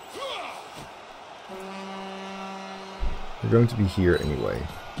we're going to be here anyway.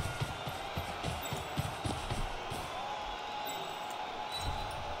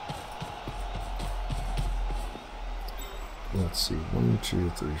 Let's see, 1, 2,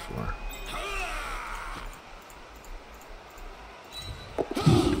 3, 4.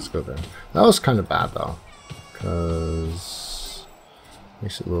 Let's go there. That was kind of bad though, because it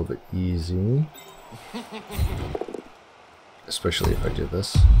makes it a little bit easy. Especially if I do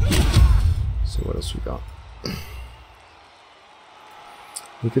this. So what else we got?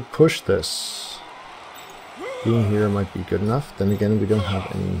 We could push this. Being here might be good enough. Then again, we don't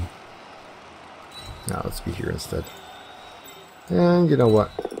have any. Now let's be here instead. And you know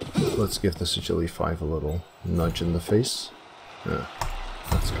what? Let's give this agility 5 a little nudge in the face. Yeah,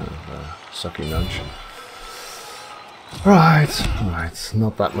 that's kind of a sucky nudge. Alright,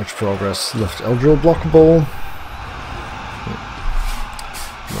 not that much progress. Left Eldril blockable.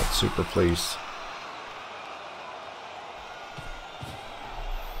 Not super pleased.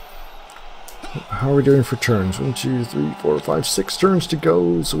 How are we doing for turns? 1, 2, 3, 4, 5, 6 turns to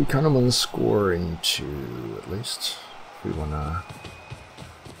go, so we kind of want to score in 2 at least. We wanna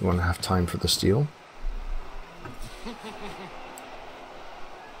have time for the steal.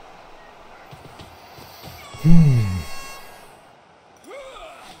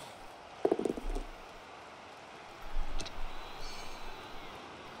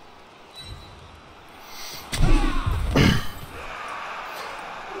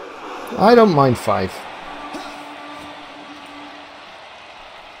 I don't mind 5.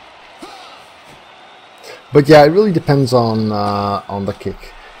 But yeah, it really depends on the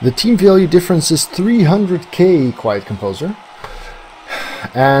kick. The team value difference is 300k, Quiet Composer,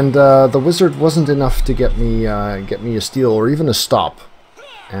 and the wizard wasn't enough to get me a steal or even a stop.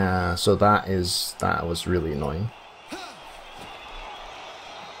 So that was really annoying.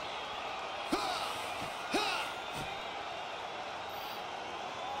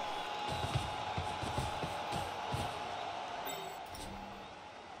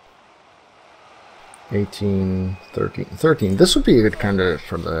 $18, $13. This would be a good candidate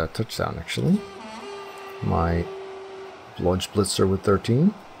for the touchdown, actually. My Blodge Blitzer with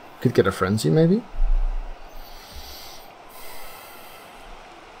 13. Could get a frenzy, maybe.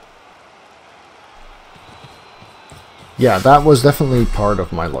 Yeah, that was definitely part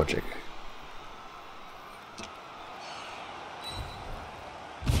of my logic.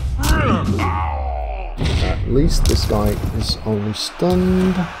 At least this guy is only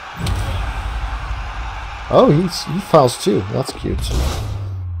stunned. Oh, he fouls too. That's cute.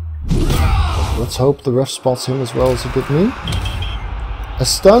 Let's hope the ref spots him as well as he did me. A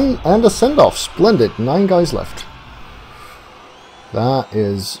stun and a send-off. Splendid. 9 guys left. That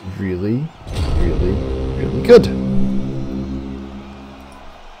is really, really, really good.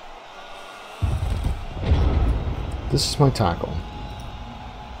 This is my tackle.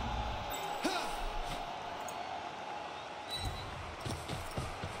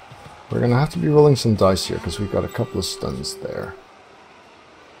 We're gonna have to be rolling some dice here because we've got a couple of stuns there.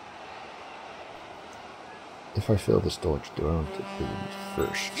 If I fail this dodge, do I want to bleed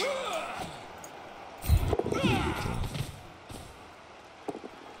first?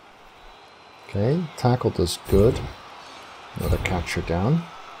 Okay, tackle does good. Another catcher down.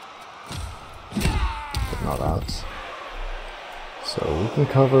 But not out. So we can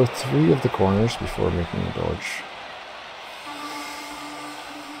cover 3 of the corners before making a dodge.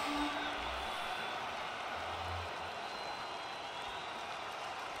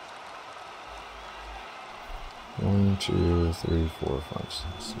 One, 2, 3, 4, 5, 6,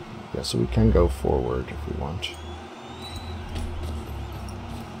 7. Yeah, so we can go forward if we want.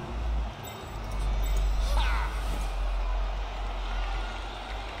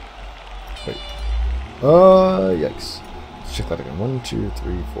 Wait. Yikes. Let's check that again. 1, 2,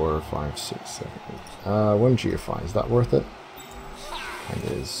 3, 4, 5, 6, 7, 8. 1 GFI. Is that worth it? It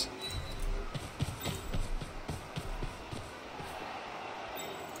is.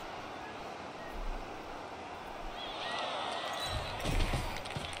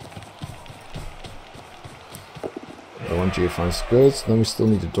 One GFI is good, so then we still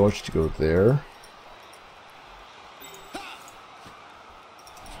need a dodge to go there.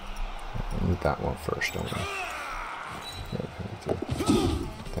 I need that one first, don't we? Yeah,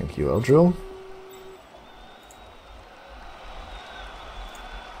 thank you, Eldril.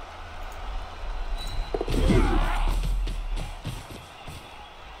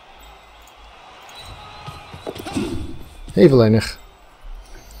 Even weinig.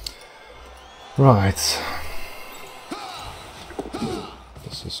 Right.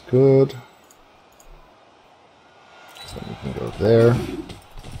 This is good. So then we can go there.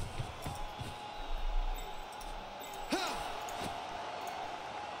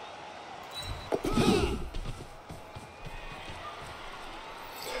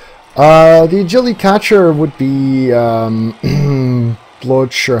 The agility catcher would be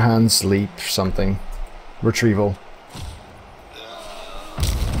Blood, Sure Hand, Sleep, something. Retrieval.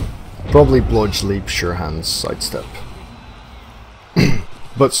 Probably Blood, Leap, Sure Hands, Sidestep.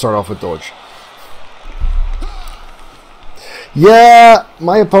 But start off with Dodge. Yeah,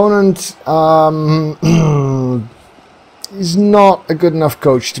 my opponent is not a good enough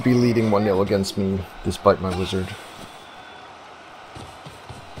coach to be leading 1-0 against me, despite my wizard.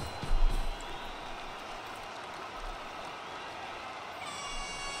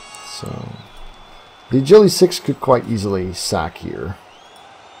 So, the agility 6 could quite easily sack here.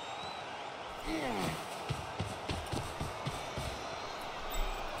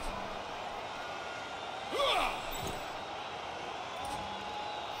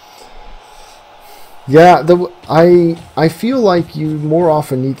 Yeah, I feel like you more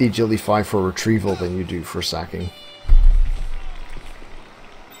often need the agility 5 for retrieval than you do for sacking.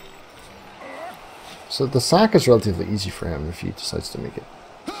 So the sack is relatively easy for him if he decides to make it.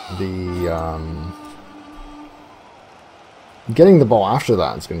 Getting the ball after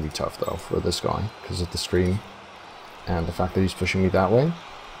that is going to be tough though for this guy because of the screen and the fact that he's pushing me that way.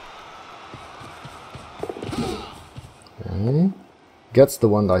 Okay. Gets the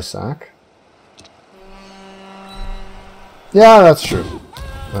 1 die sack. Yeah, that's true.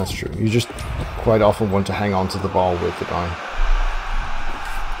 That's true. You just quite often want to hang on to the ball with the guy.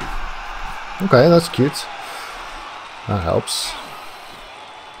 Okay, that's cute. That helps.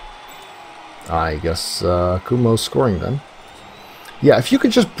 I guess Kumo's scoring then. Yeah, if you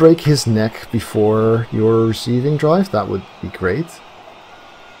could just break his neck before your receiving drive, that would be great.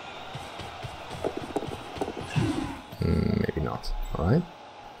 Maybe not. Alright.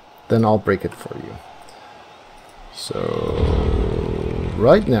 Then I'll break it for you. So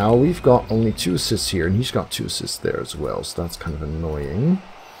right now we've got only 2 assists here, and he's got 2 assists there as well, so that's kind of annoying.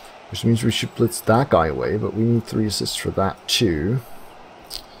 Which means we should blitz that guy away, but we need 3 assists for that too.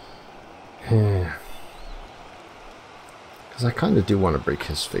 Because I kind of do want to break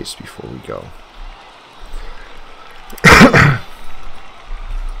his face before we go.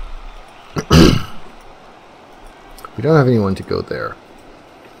 We don't have anyone to go there.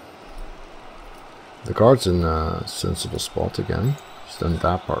 The guard's in a sensible spot again. He's done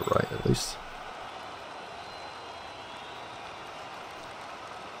that part right, at least.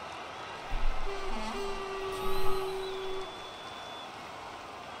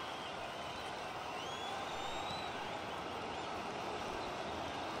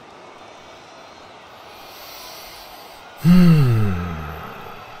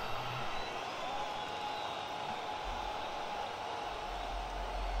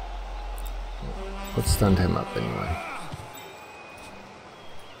 Let's stand him up anyway.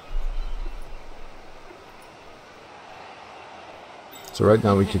 So right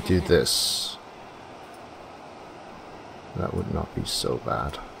now we could do this. That would not be so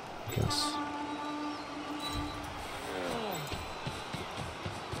bad, I guess.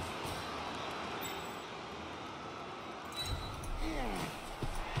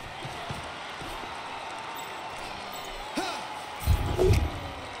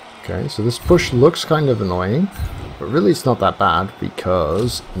 Okay, so this push looks kind of annoying, but really it's not that bad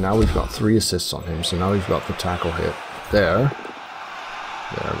because now we've got 3 assists on him, so now we've got the tackle hit there.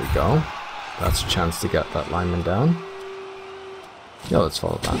 There we go. That's a chance to get that lineman down. Yeah, let's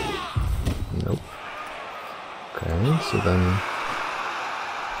follow that. Nope. Okay, so then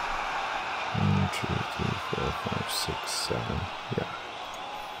 1, 2, 3, 4, 5, 6, 7. Yeah.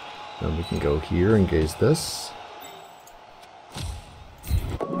 Then we can go here and gaze this.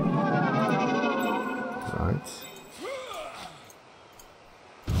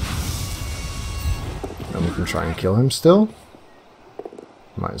 Then we can try and kill him still.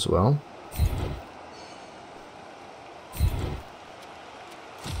 Might as well.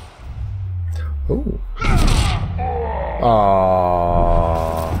 Oh.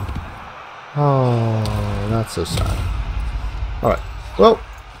 Oh, that's so sad. Alright. Well,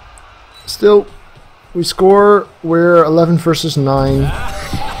 still, we score. We're 11 versus 9.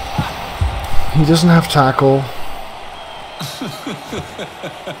 He doesn't have tackle.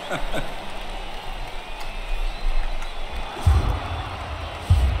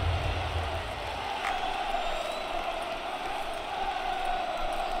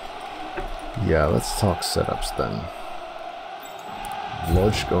 Yeah, let's talk setups then.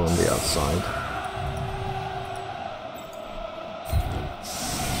 Lodge go on the outside.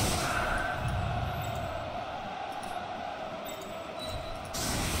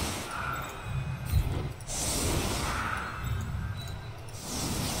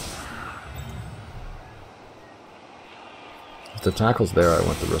 If the tackle's there, I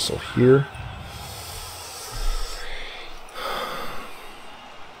want the whistle here.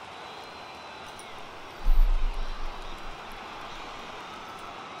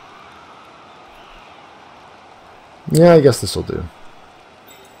 Yeah, I guess this will do.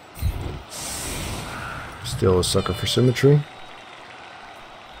 Still a sucker for symmetry.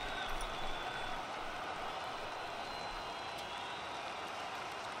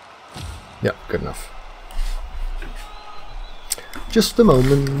 Yeah, good enough. Just a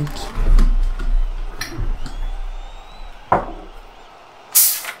moment.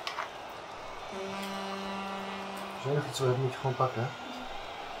 Zou je nog iets zo hebben, moet je gewoon pakken.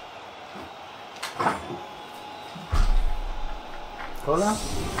 Cola?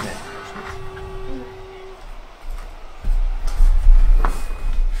 Nee.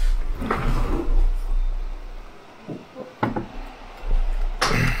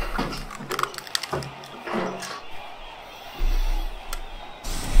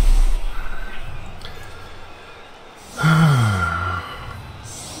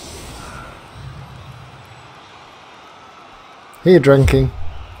 Hey, drinking.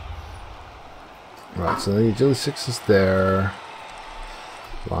 Right, so the agility 6 is there.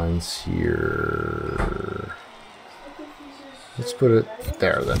 Lines here. Let's put it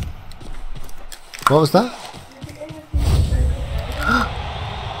there then. What was that?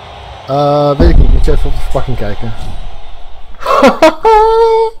 Weet ik niet, moet je even op de fucking kijken.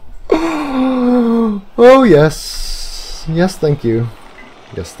 Oh yes. Yes, thank you.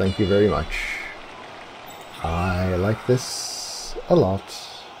 Yes, thank you very much. I like this a lot.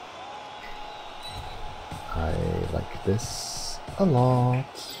 I like this a lot.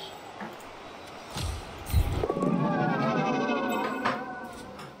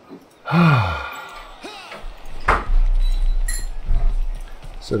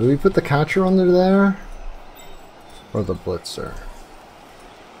 So do we put the catcher under there? Or the blitzer?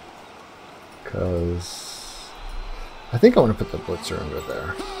 Because I think I want to put the blitzer under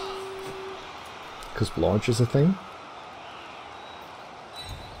there. Because launch is a thing.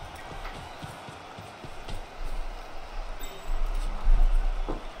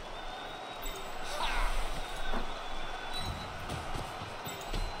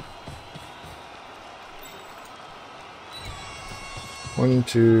 One,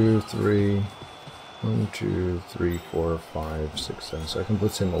 two, three. 1, 2, 3, 4, 5, 6, 7. So I can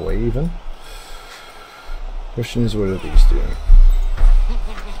blitz him away even. Question is, what are these doing?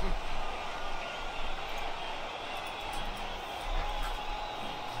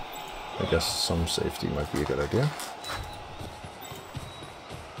 I guess some safety might be a good idea.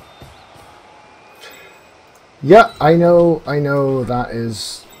 Yeah, I know that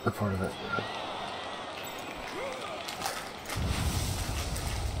is a part of it.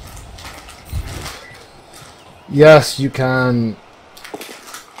 Yes, you can.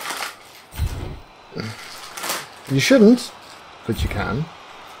 You shouldn't, but you can.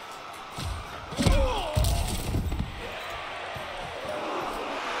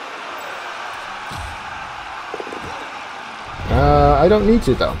 I don't need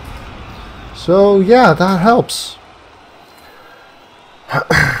to though. So yeah, that helps.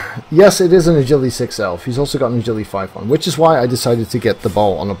 Yes, it is an agility 6 elf. He's also got an agility 5 one, which is why I decided to get the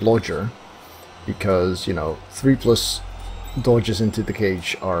ball on a blodger. Because, you know, 3+ dodges into the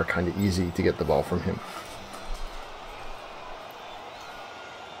cage are kind of easy to get the ball from him.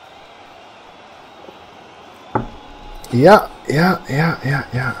 Yeah.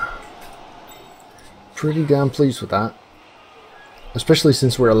 Pretty damn pleased with that. Especially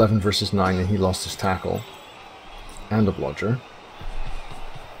since we're 11 versus 9 and he lost his tackle. And a blodger.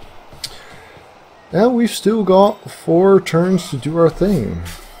 Yeah, we've still got 4 turns to do our thing.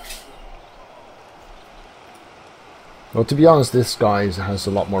 Well, to be honest, this guy has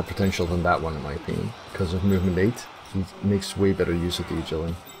a lot more potential than that one in my opinion. Because of movement 8, he makes way better use of the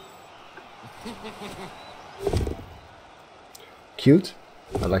agility. Cute.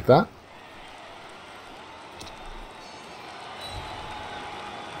 I like that.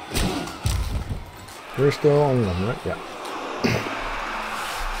 We're still on them, right? Yeah.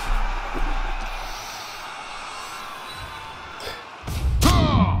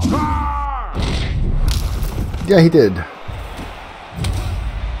 Yeah, he did.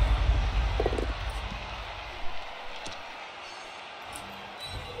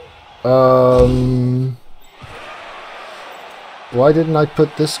 Why didn't I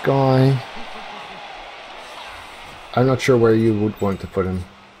put this guy? I'm not sure where you would want to put him.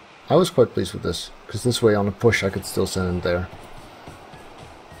 I was quite pleased with this, because this way on a push I could still send him there.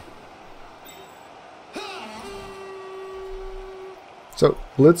 So,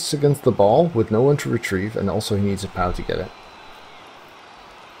 blitz against the ball with no one to retrieve, and also he needs a POW to get it.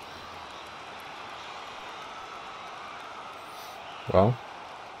 Well,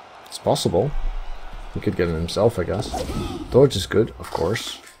 it's possible. He could get it himself, I guess. Dodge is good, of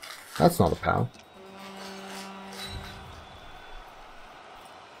course. That's not a POW.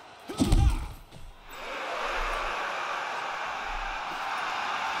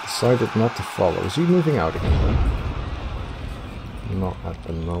 Decided not to follow. Is he moving out again then? Not at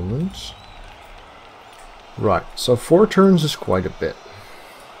the moment. Right, so 4 turns is quite a bit.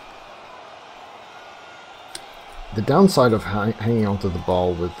 The downside of hanging onto the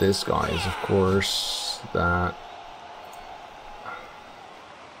ball with this guy is, of course, that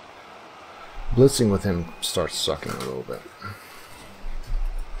blitzing with him starts sucking a little bit.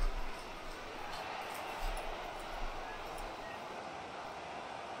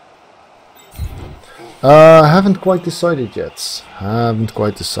 Haven't quite decided yet.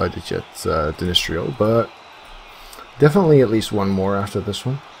 Dinistrio, but definitely at least one more after this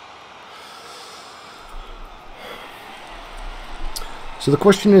one. So the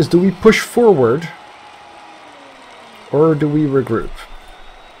question is, do we push forward or do we regroup?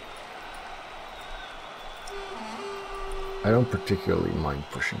 I don't particularly mind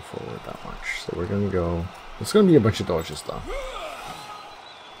pushing forward that much, so we're gonna go. It's gonna be a bunch of dodges though.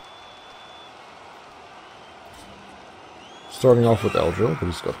 Starting off with Eldril, but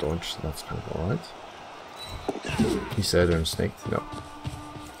he's got dodge, so that's kind of alright. He said I'm snaked. No.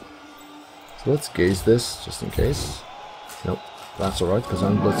 So let's gaze this, just in case. Nope. That's alright, because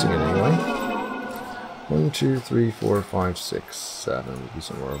I'm blitzing it anyway. 1, 2, 3, 4, 5, 6, 7. Would be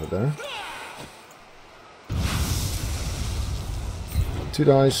somewhere over there. 2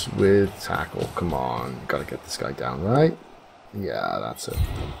 dice with tackle. Come on. Gotta get this guy down, right? Yeah, that's it.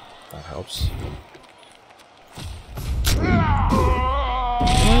 That helps.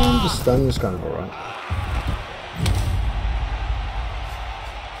 And the stun is kind of alright.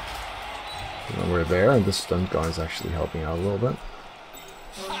 And we're there, and this stun guy is actually helping out a little bit.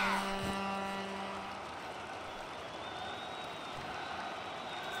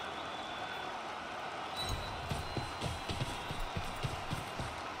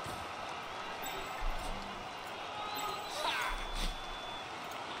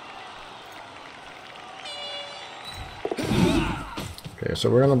 Okay,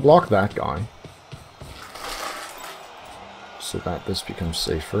 so we're going to block that guy so that this becomes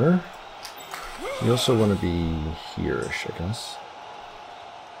safer. You also want to be here-ish, I guess.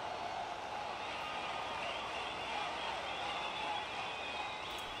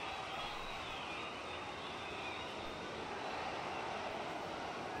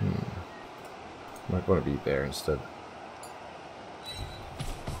 Might want to be there instead.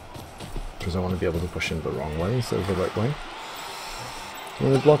 Because I want to be able to push him the wrong way instead of the right way. I'm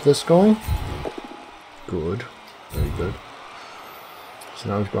going to block this guy. Good. Very good. So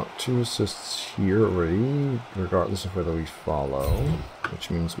now we've got 2 assists here already, regardless of whether we follow. Which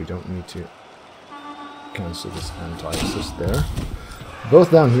means we don't need to cancel this anti-assist there.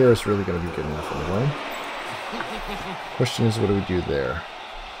 Both down here is really going to be good enough anyway. Question is, what do we do there?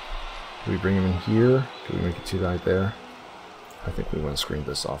 Do we bring him in here? Do we make a 2-die there? I think we want to screen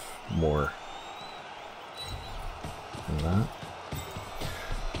this off more than that.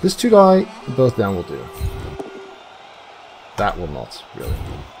 This 2-die, both down will do. That will not, really.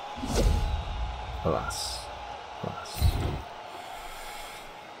 Alas. Alas.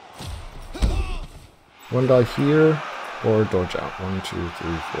 1 die here, or dodge out. 1, 2, 3,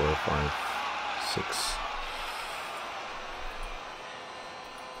 4, 5, 6.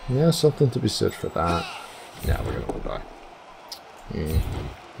 Yeah, something to be said for that. Yeah, we're gonna 1 die.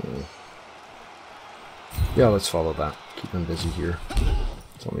 Yeah, let's follow that. Keep him busy here.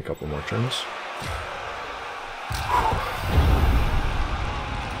 It's only a couple more turns.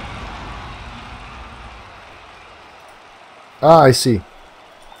 Ah, I see.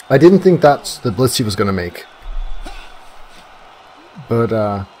 I didn't think that's the blitz he was going to make. But,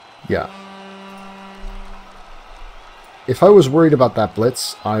 yeah. If I was worried about that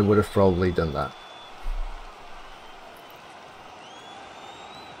blitz, I would have probably done that.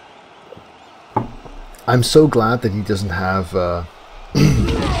 I'm so glad that he doesn't have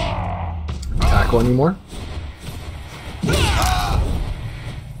tackle anymore.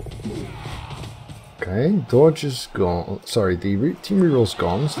 Okay, dodge is gone. Sorry, the team reroll's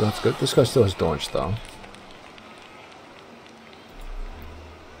gone, so that's good. This guy still has dodge, though.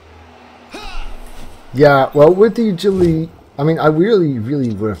 Yeah, well, with the agility, I mean, I really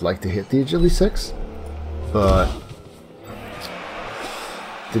would have liked to hit the agility 6, but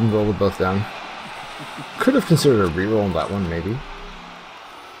didn't roll them both down. Could have considered a reroll on that one, maybe.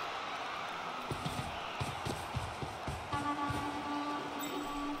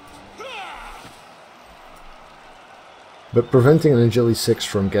 But preventing an agility 6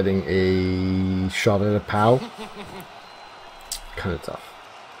 from getting a shot at a POW, kind of tough.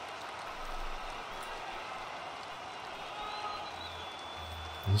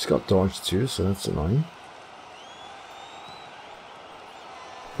 He's got dodge too, so that's annoying.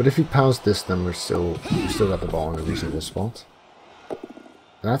 But if he POWs this, then we still got the ball in a reasonable spot.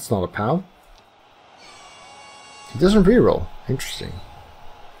 That's not a POW. He doesn't reroll. Interesting.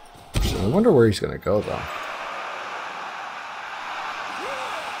 I wonder where he's going to go, though.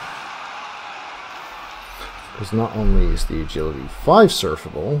 Because not only is the agility 5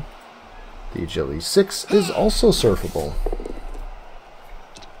 surfable, the agility 6 is also surfable.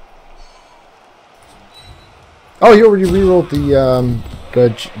 Oh, he already rerolled the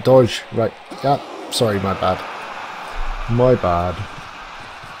dodge. Right. Yeah, sorry, my bad. My bad.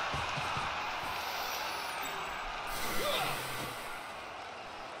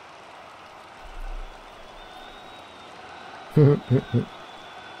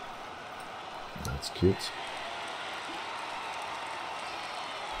 That's cute.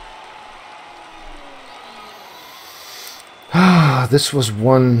 This was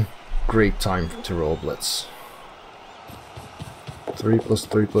one great time to roll blitz. 3 plus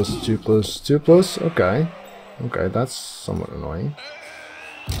 3 plus 2 plus 2 plus. Okay. Okay, that's somewhat annoying.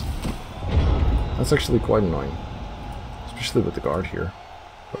 That's actually quite annoying. Especially with the guard here.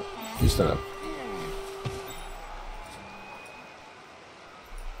 But he's done it.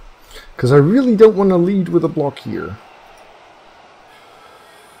 Because I really don't want to lead with a block here.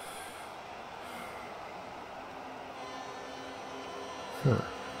 Huh.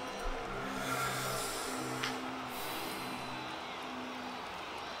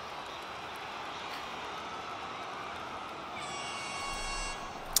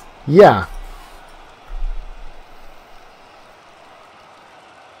 Yeah.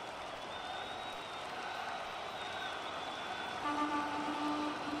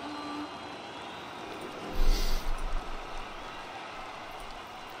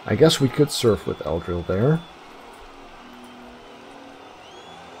 I guess we could surf with Eldril there.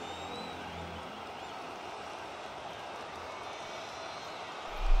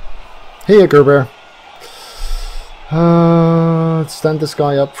 Hey, Gerber. Let's stand this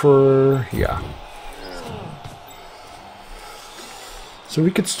guy up for... yeah. So we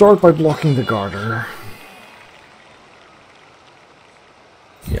could start by blocking the Garter.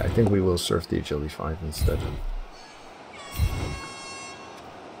 Yeah, I think we will surf the Agility 5 instead.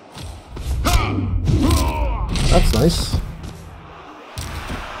 That's nice.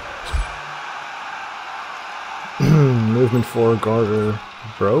 Movement 4 Garter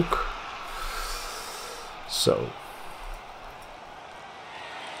broke. So.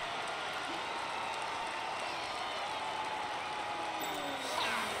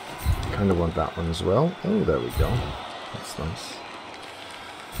 Kind of want that one as well. Oh, there we go. That's nice.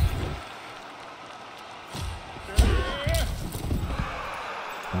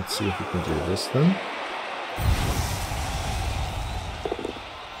 Let's see if we can do this then.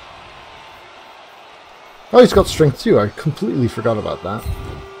 Oh, he's got strength too. I completely forgot about that.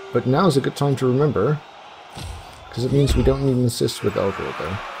 But now is a good time to remember. Because it means we don't need an assist with Eldril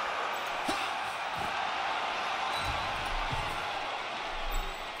there.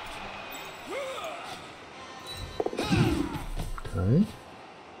 Okay.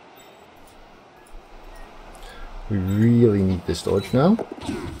 We really need this dodge now.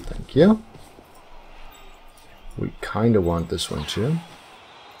 Thank you. We kind of want this one too.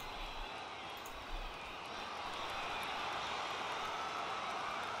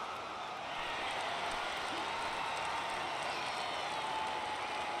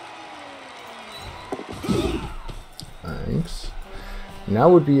 Thanks. Now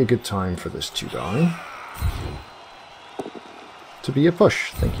would be a good time for this 2-die to be a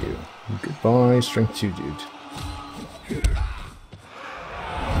push. Thank you. Goodbye, strength 2 dude.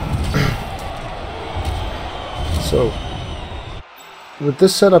 So, with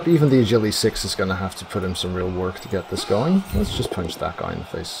this setup, even the Agility 6 is going to have to put in some real work to get this going. Let's just punch that guy in the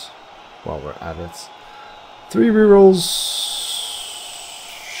face while we're at it. 3 rerolls.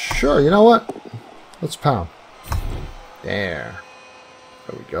 Sure, you know what? Let's pow. There.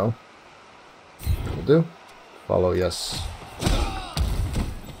 There we go. That'll do. Follow, yes.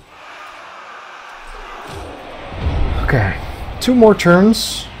 Okay. 2 more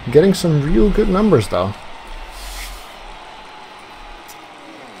turns. Getting some real good numbers, though.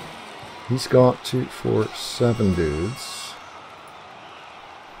 He's got 2, 4, 7 dudes.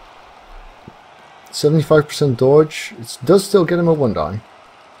 75% dodge. It does still get him a 1-die.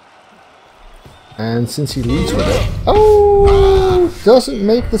 And since he leads with it... oh! Doesn't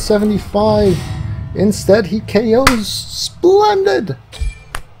make the 75. Instead, he KOs. Splendid!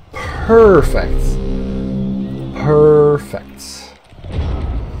 Perfect. Perfect.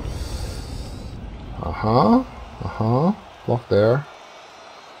 Uh-huh. Uh-huh. Block there.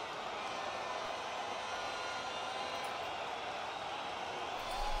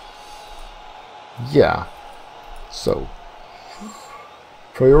 Yeah. So...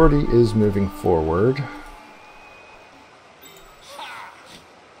 priority is moving forward.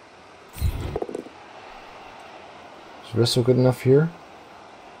 Is Wrestle good enough here?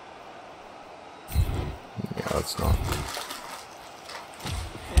 Yeah, it's not.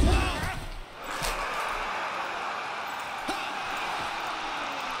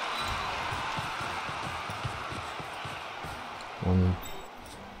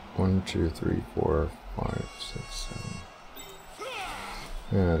 One, 2, 3, 4, 5, 6, 7.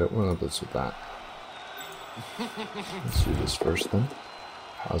 Yeah, I don't want to blitz with that. Let's do this first then.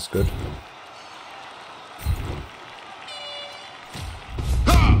 How's good?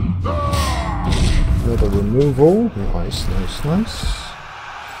 Another removal. Nice, nice, nice.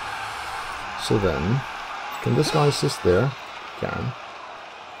 So then, can this guy assist there? Can.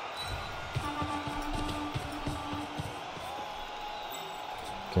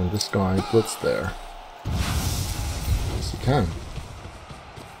 Can this guy blitz there? can.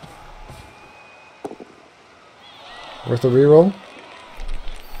 Worth a reroll?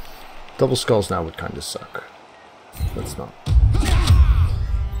 Double skulls now would kind of suck. Let's not.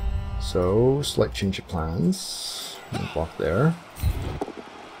 So, slight change of plans. Block there.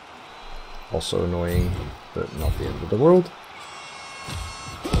 Also annoying, but not the end of the world.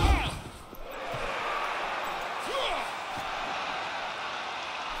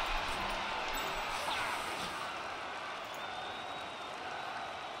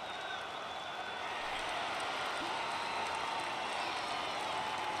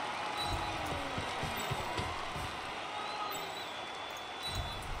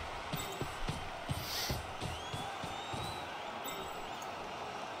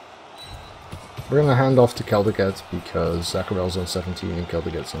 We're going to hand off to Keldeget because Zakarel's on 17 and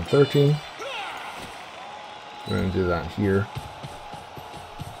Keldeget's on 13. We're going to do that here.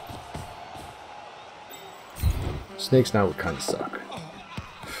 Snakes now would kind of suck.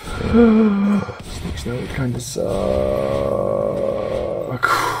 Snakes now would kind of suck.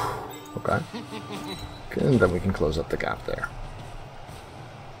 Okay. And then we can close up the gap there.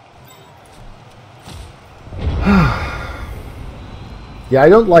 Yeah, I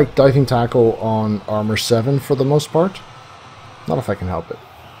don't like diving tackle on armor 7 for the most part. Not if I can help it.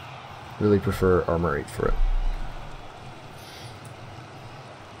 Really prefer armor 8 for it.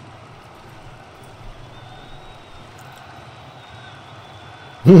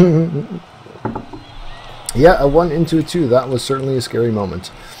 Yeah, a 1 into a 2. That was certainly a scary moment.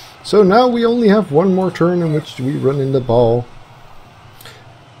 So now we only have one more turn in which we run in the ball.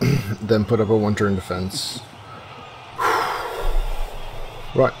 Then put up a 1-turn defense.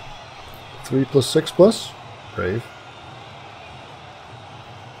 Right. 3 plus 6 plus. Brave.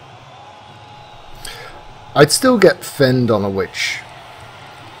 I'd still get fend on a witch.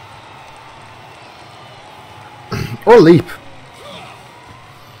 Or leap.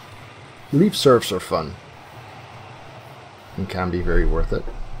 Leap surfs are fun. And can be very worth it.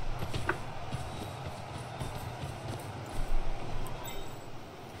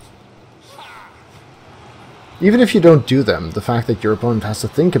 Even if you don't do them, the fact that your opponent has to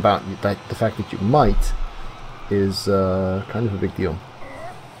think about that, the fact that you might, is kind of a big deal.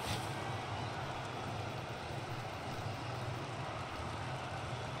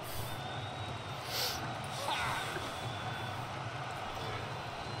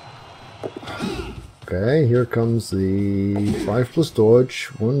 Okay, here comes the 5 plus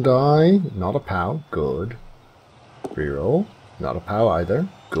dodge, 1 die, not a POW, good. Reroll, not a POW either,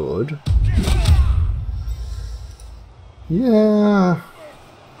 good. Yeah,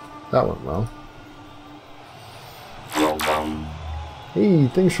 that went well. Hey,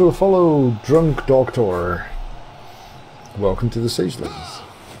 thanks for the follow, Drunk Doctor. Welcome to the Sagelings.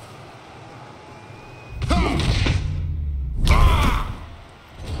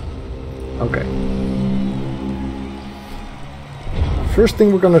 Okay. First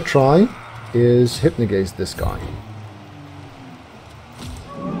thing we're going to try is hypnogaze this guy.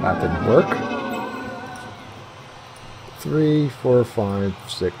 That didn't work. 3, 4, 5,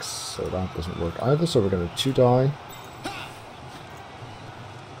 6, so that doesn't work either, so we're going to 2 die.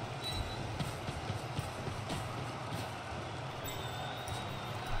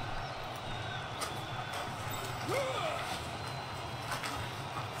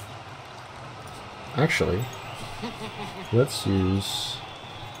 Actually, let's use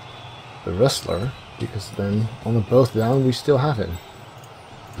the wrestler, because then on the both down we still have him.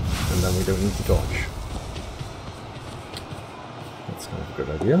 And then we don't need to dodge. That's kind of a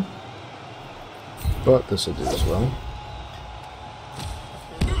good idea. But this will do as well.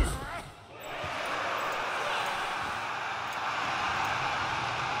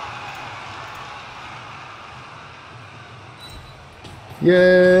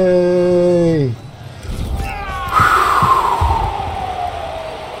 Yay!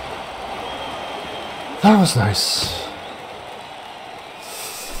 That was nice.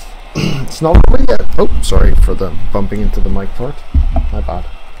 It's not over yet. Oh, sorry for the bumping into the mic part. My bad.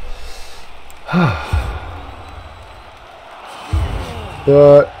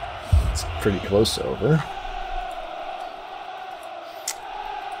 But it's pretty close to over.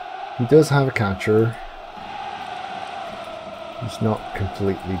 He does have a catcher. He's not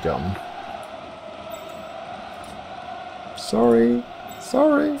completely dumb. Sorry.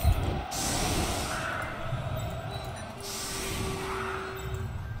 Sorry.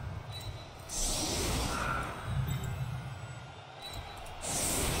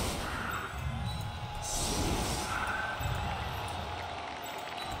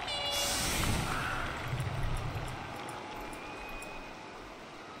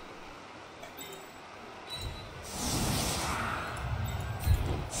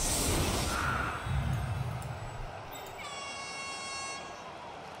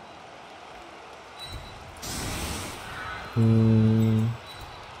 So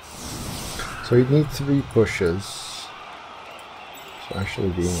you'd need 3 pushes. So actually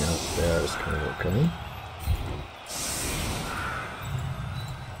being out there is kind of okay.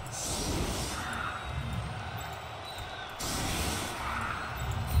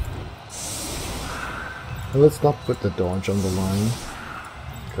 Well, let's not put the dodge on the line,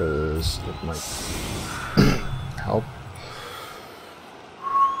 because it might help.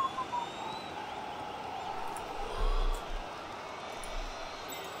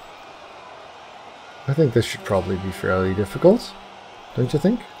 I think this should probably be fairly difficult, don't you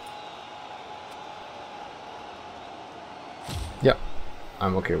think? Yeah,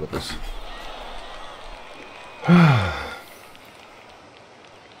 I'm okay with this.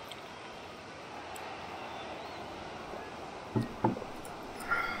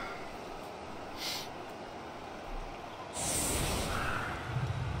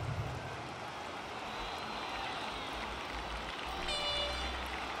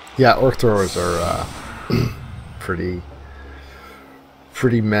 Yeah, orc throwers are pretty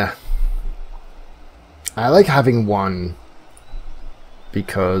meh. I like having one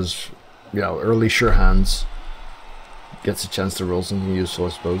because, you know, early sure hands gets a chance to roll something useful, I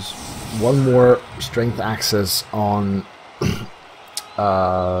suppose. One more strength access on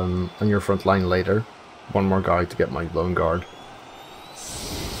your front line later. One more guy to get my lone guard.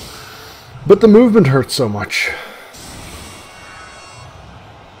 But the movement hurts so much.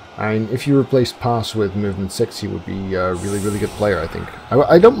 And if you replace pass with movement 6, he would be a really, really good player, I think.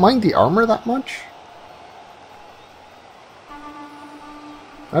 I don't mind the armor that much.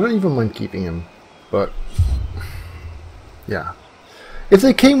 I don't even mind keeping him, but yeah. If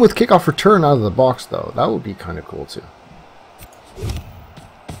they came with kickoff return out of the box, though, that would be kind of cool too.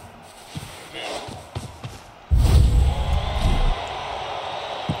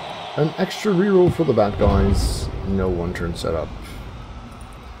 An extra reroll for the bad guys. No one-turn setup.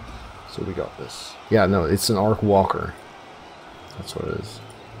 So we got this. Yeah, no, it's an arc walker. That's what it is.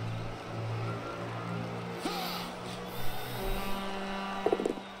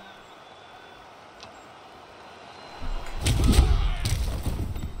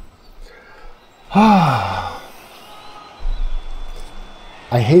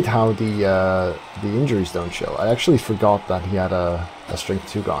 I hate how the injuries don't show. I actually forgot that he had a strength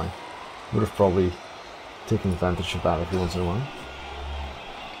 2 guy. Would have probably taken advantage of that every once in a while.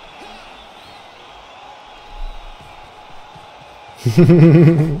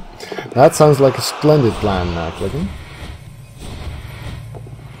 That sounds like a splendid plan, Clicking.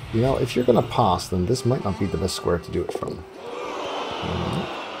 You know, if you're gonna pass, then this might not be the best square to do it from.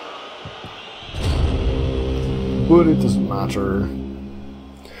 But it doesn't matter.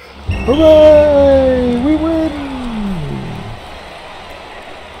 Hooray! We win!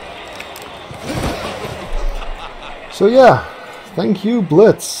 So yeah, thank you,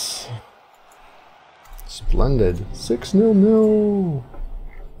 Blitz. Splendid. 6-0-0.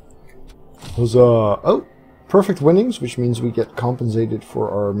 Huzzah. Oh, perfect winnings, which means we get compensated for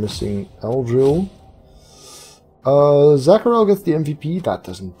our missing Eldril. Zakharel gets the MVP. That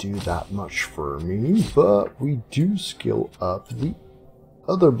doesn't do that much for me, but we do skill up the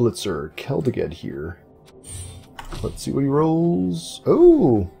other blitzer, Keldeged here. Let's see what he rolls.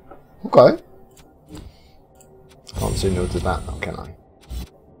 Oh, okay. Can't say no to that now, can I?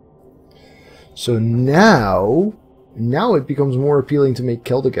 So now it becomes more appealing to make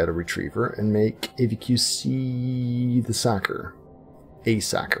Keldeged a retriever and make AVQC the sacker. A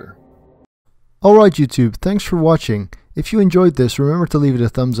sacker. Alright YouTube, thanks for watching. If you enjoyed this, remember to leave it a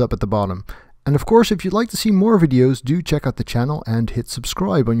thumbs up at the bottom. And of course, if you'd like to see more videos, do check out the channel and hit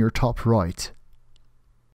subscribe on your top right.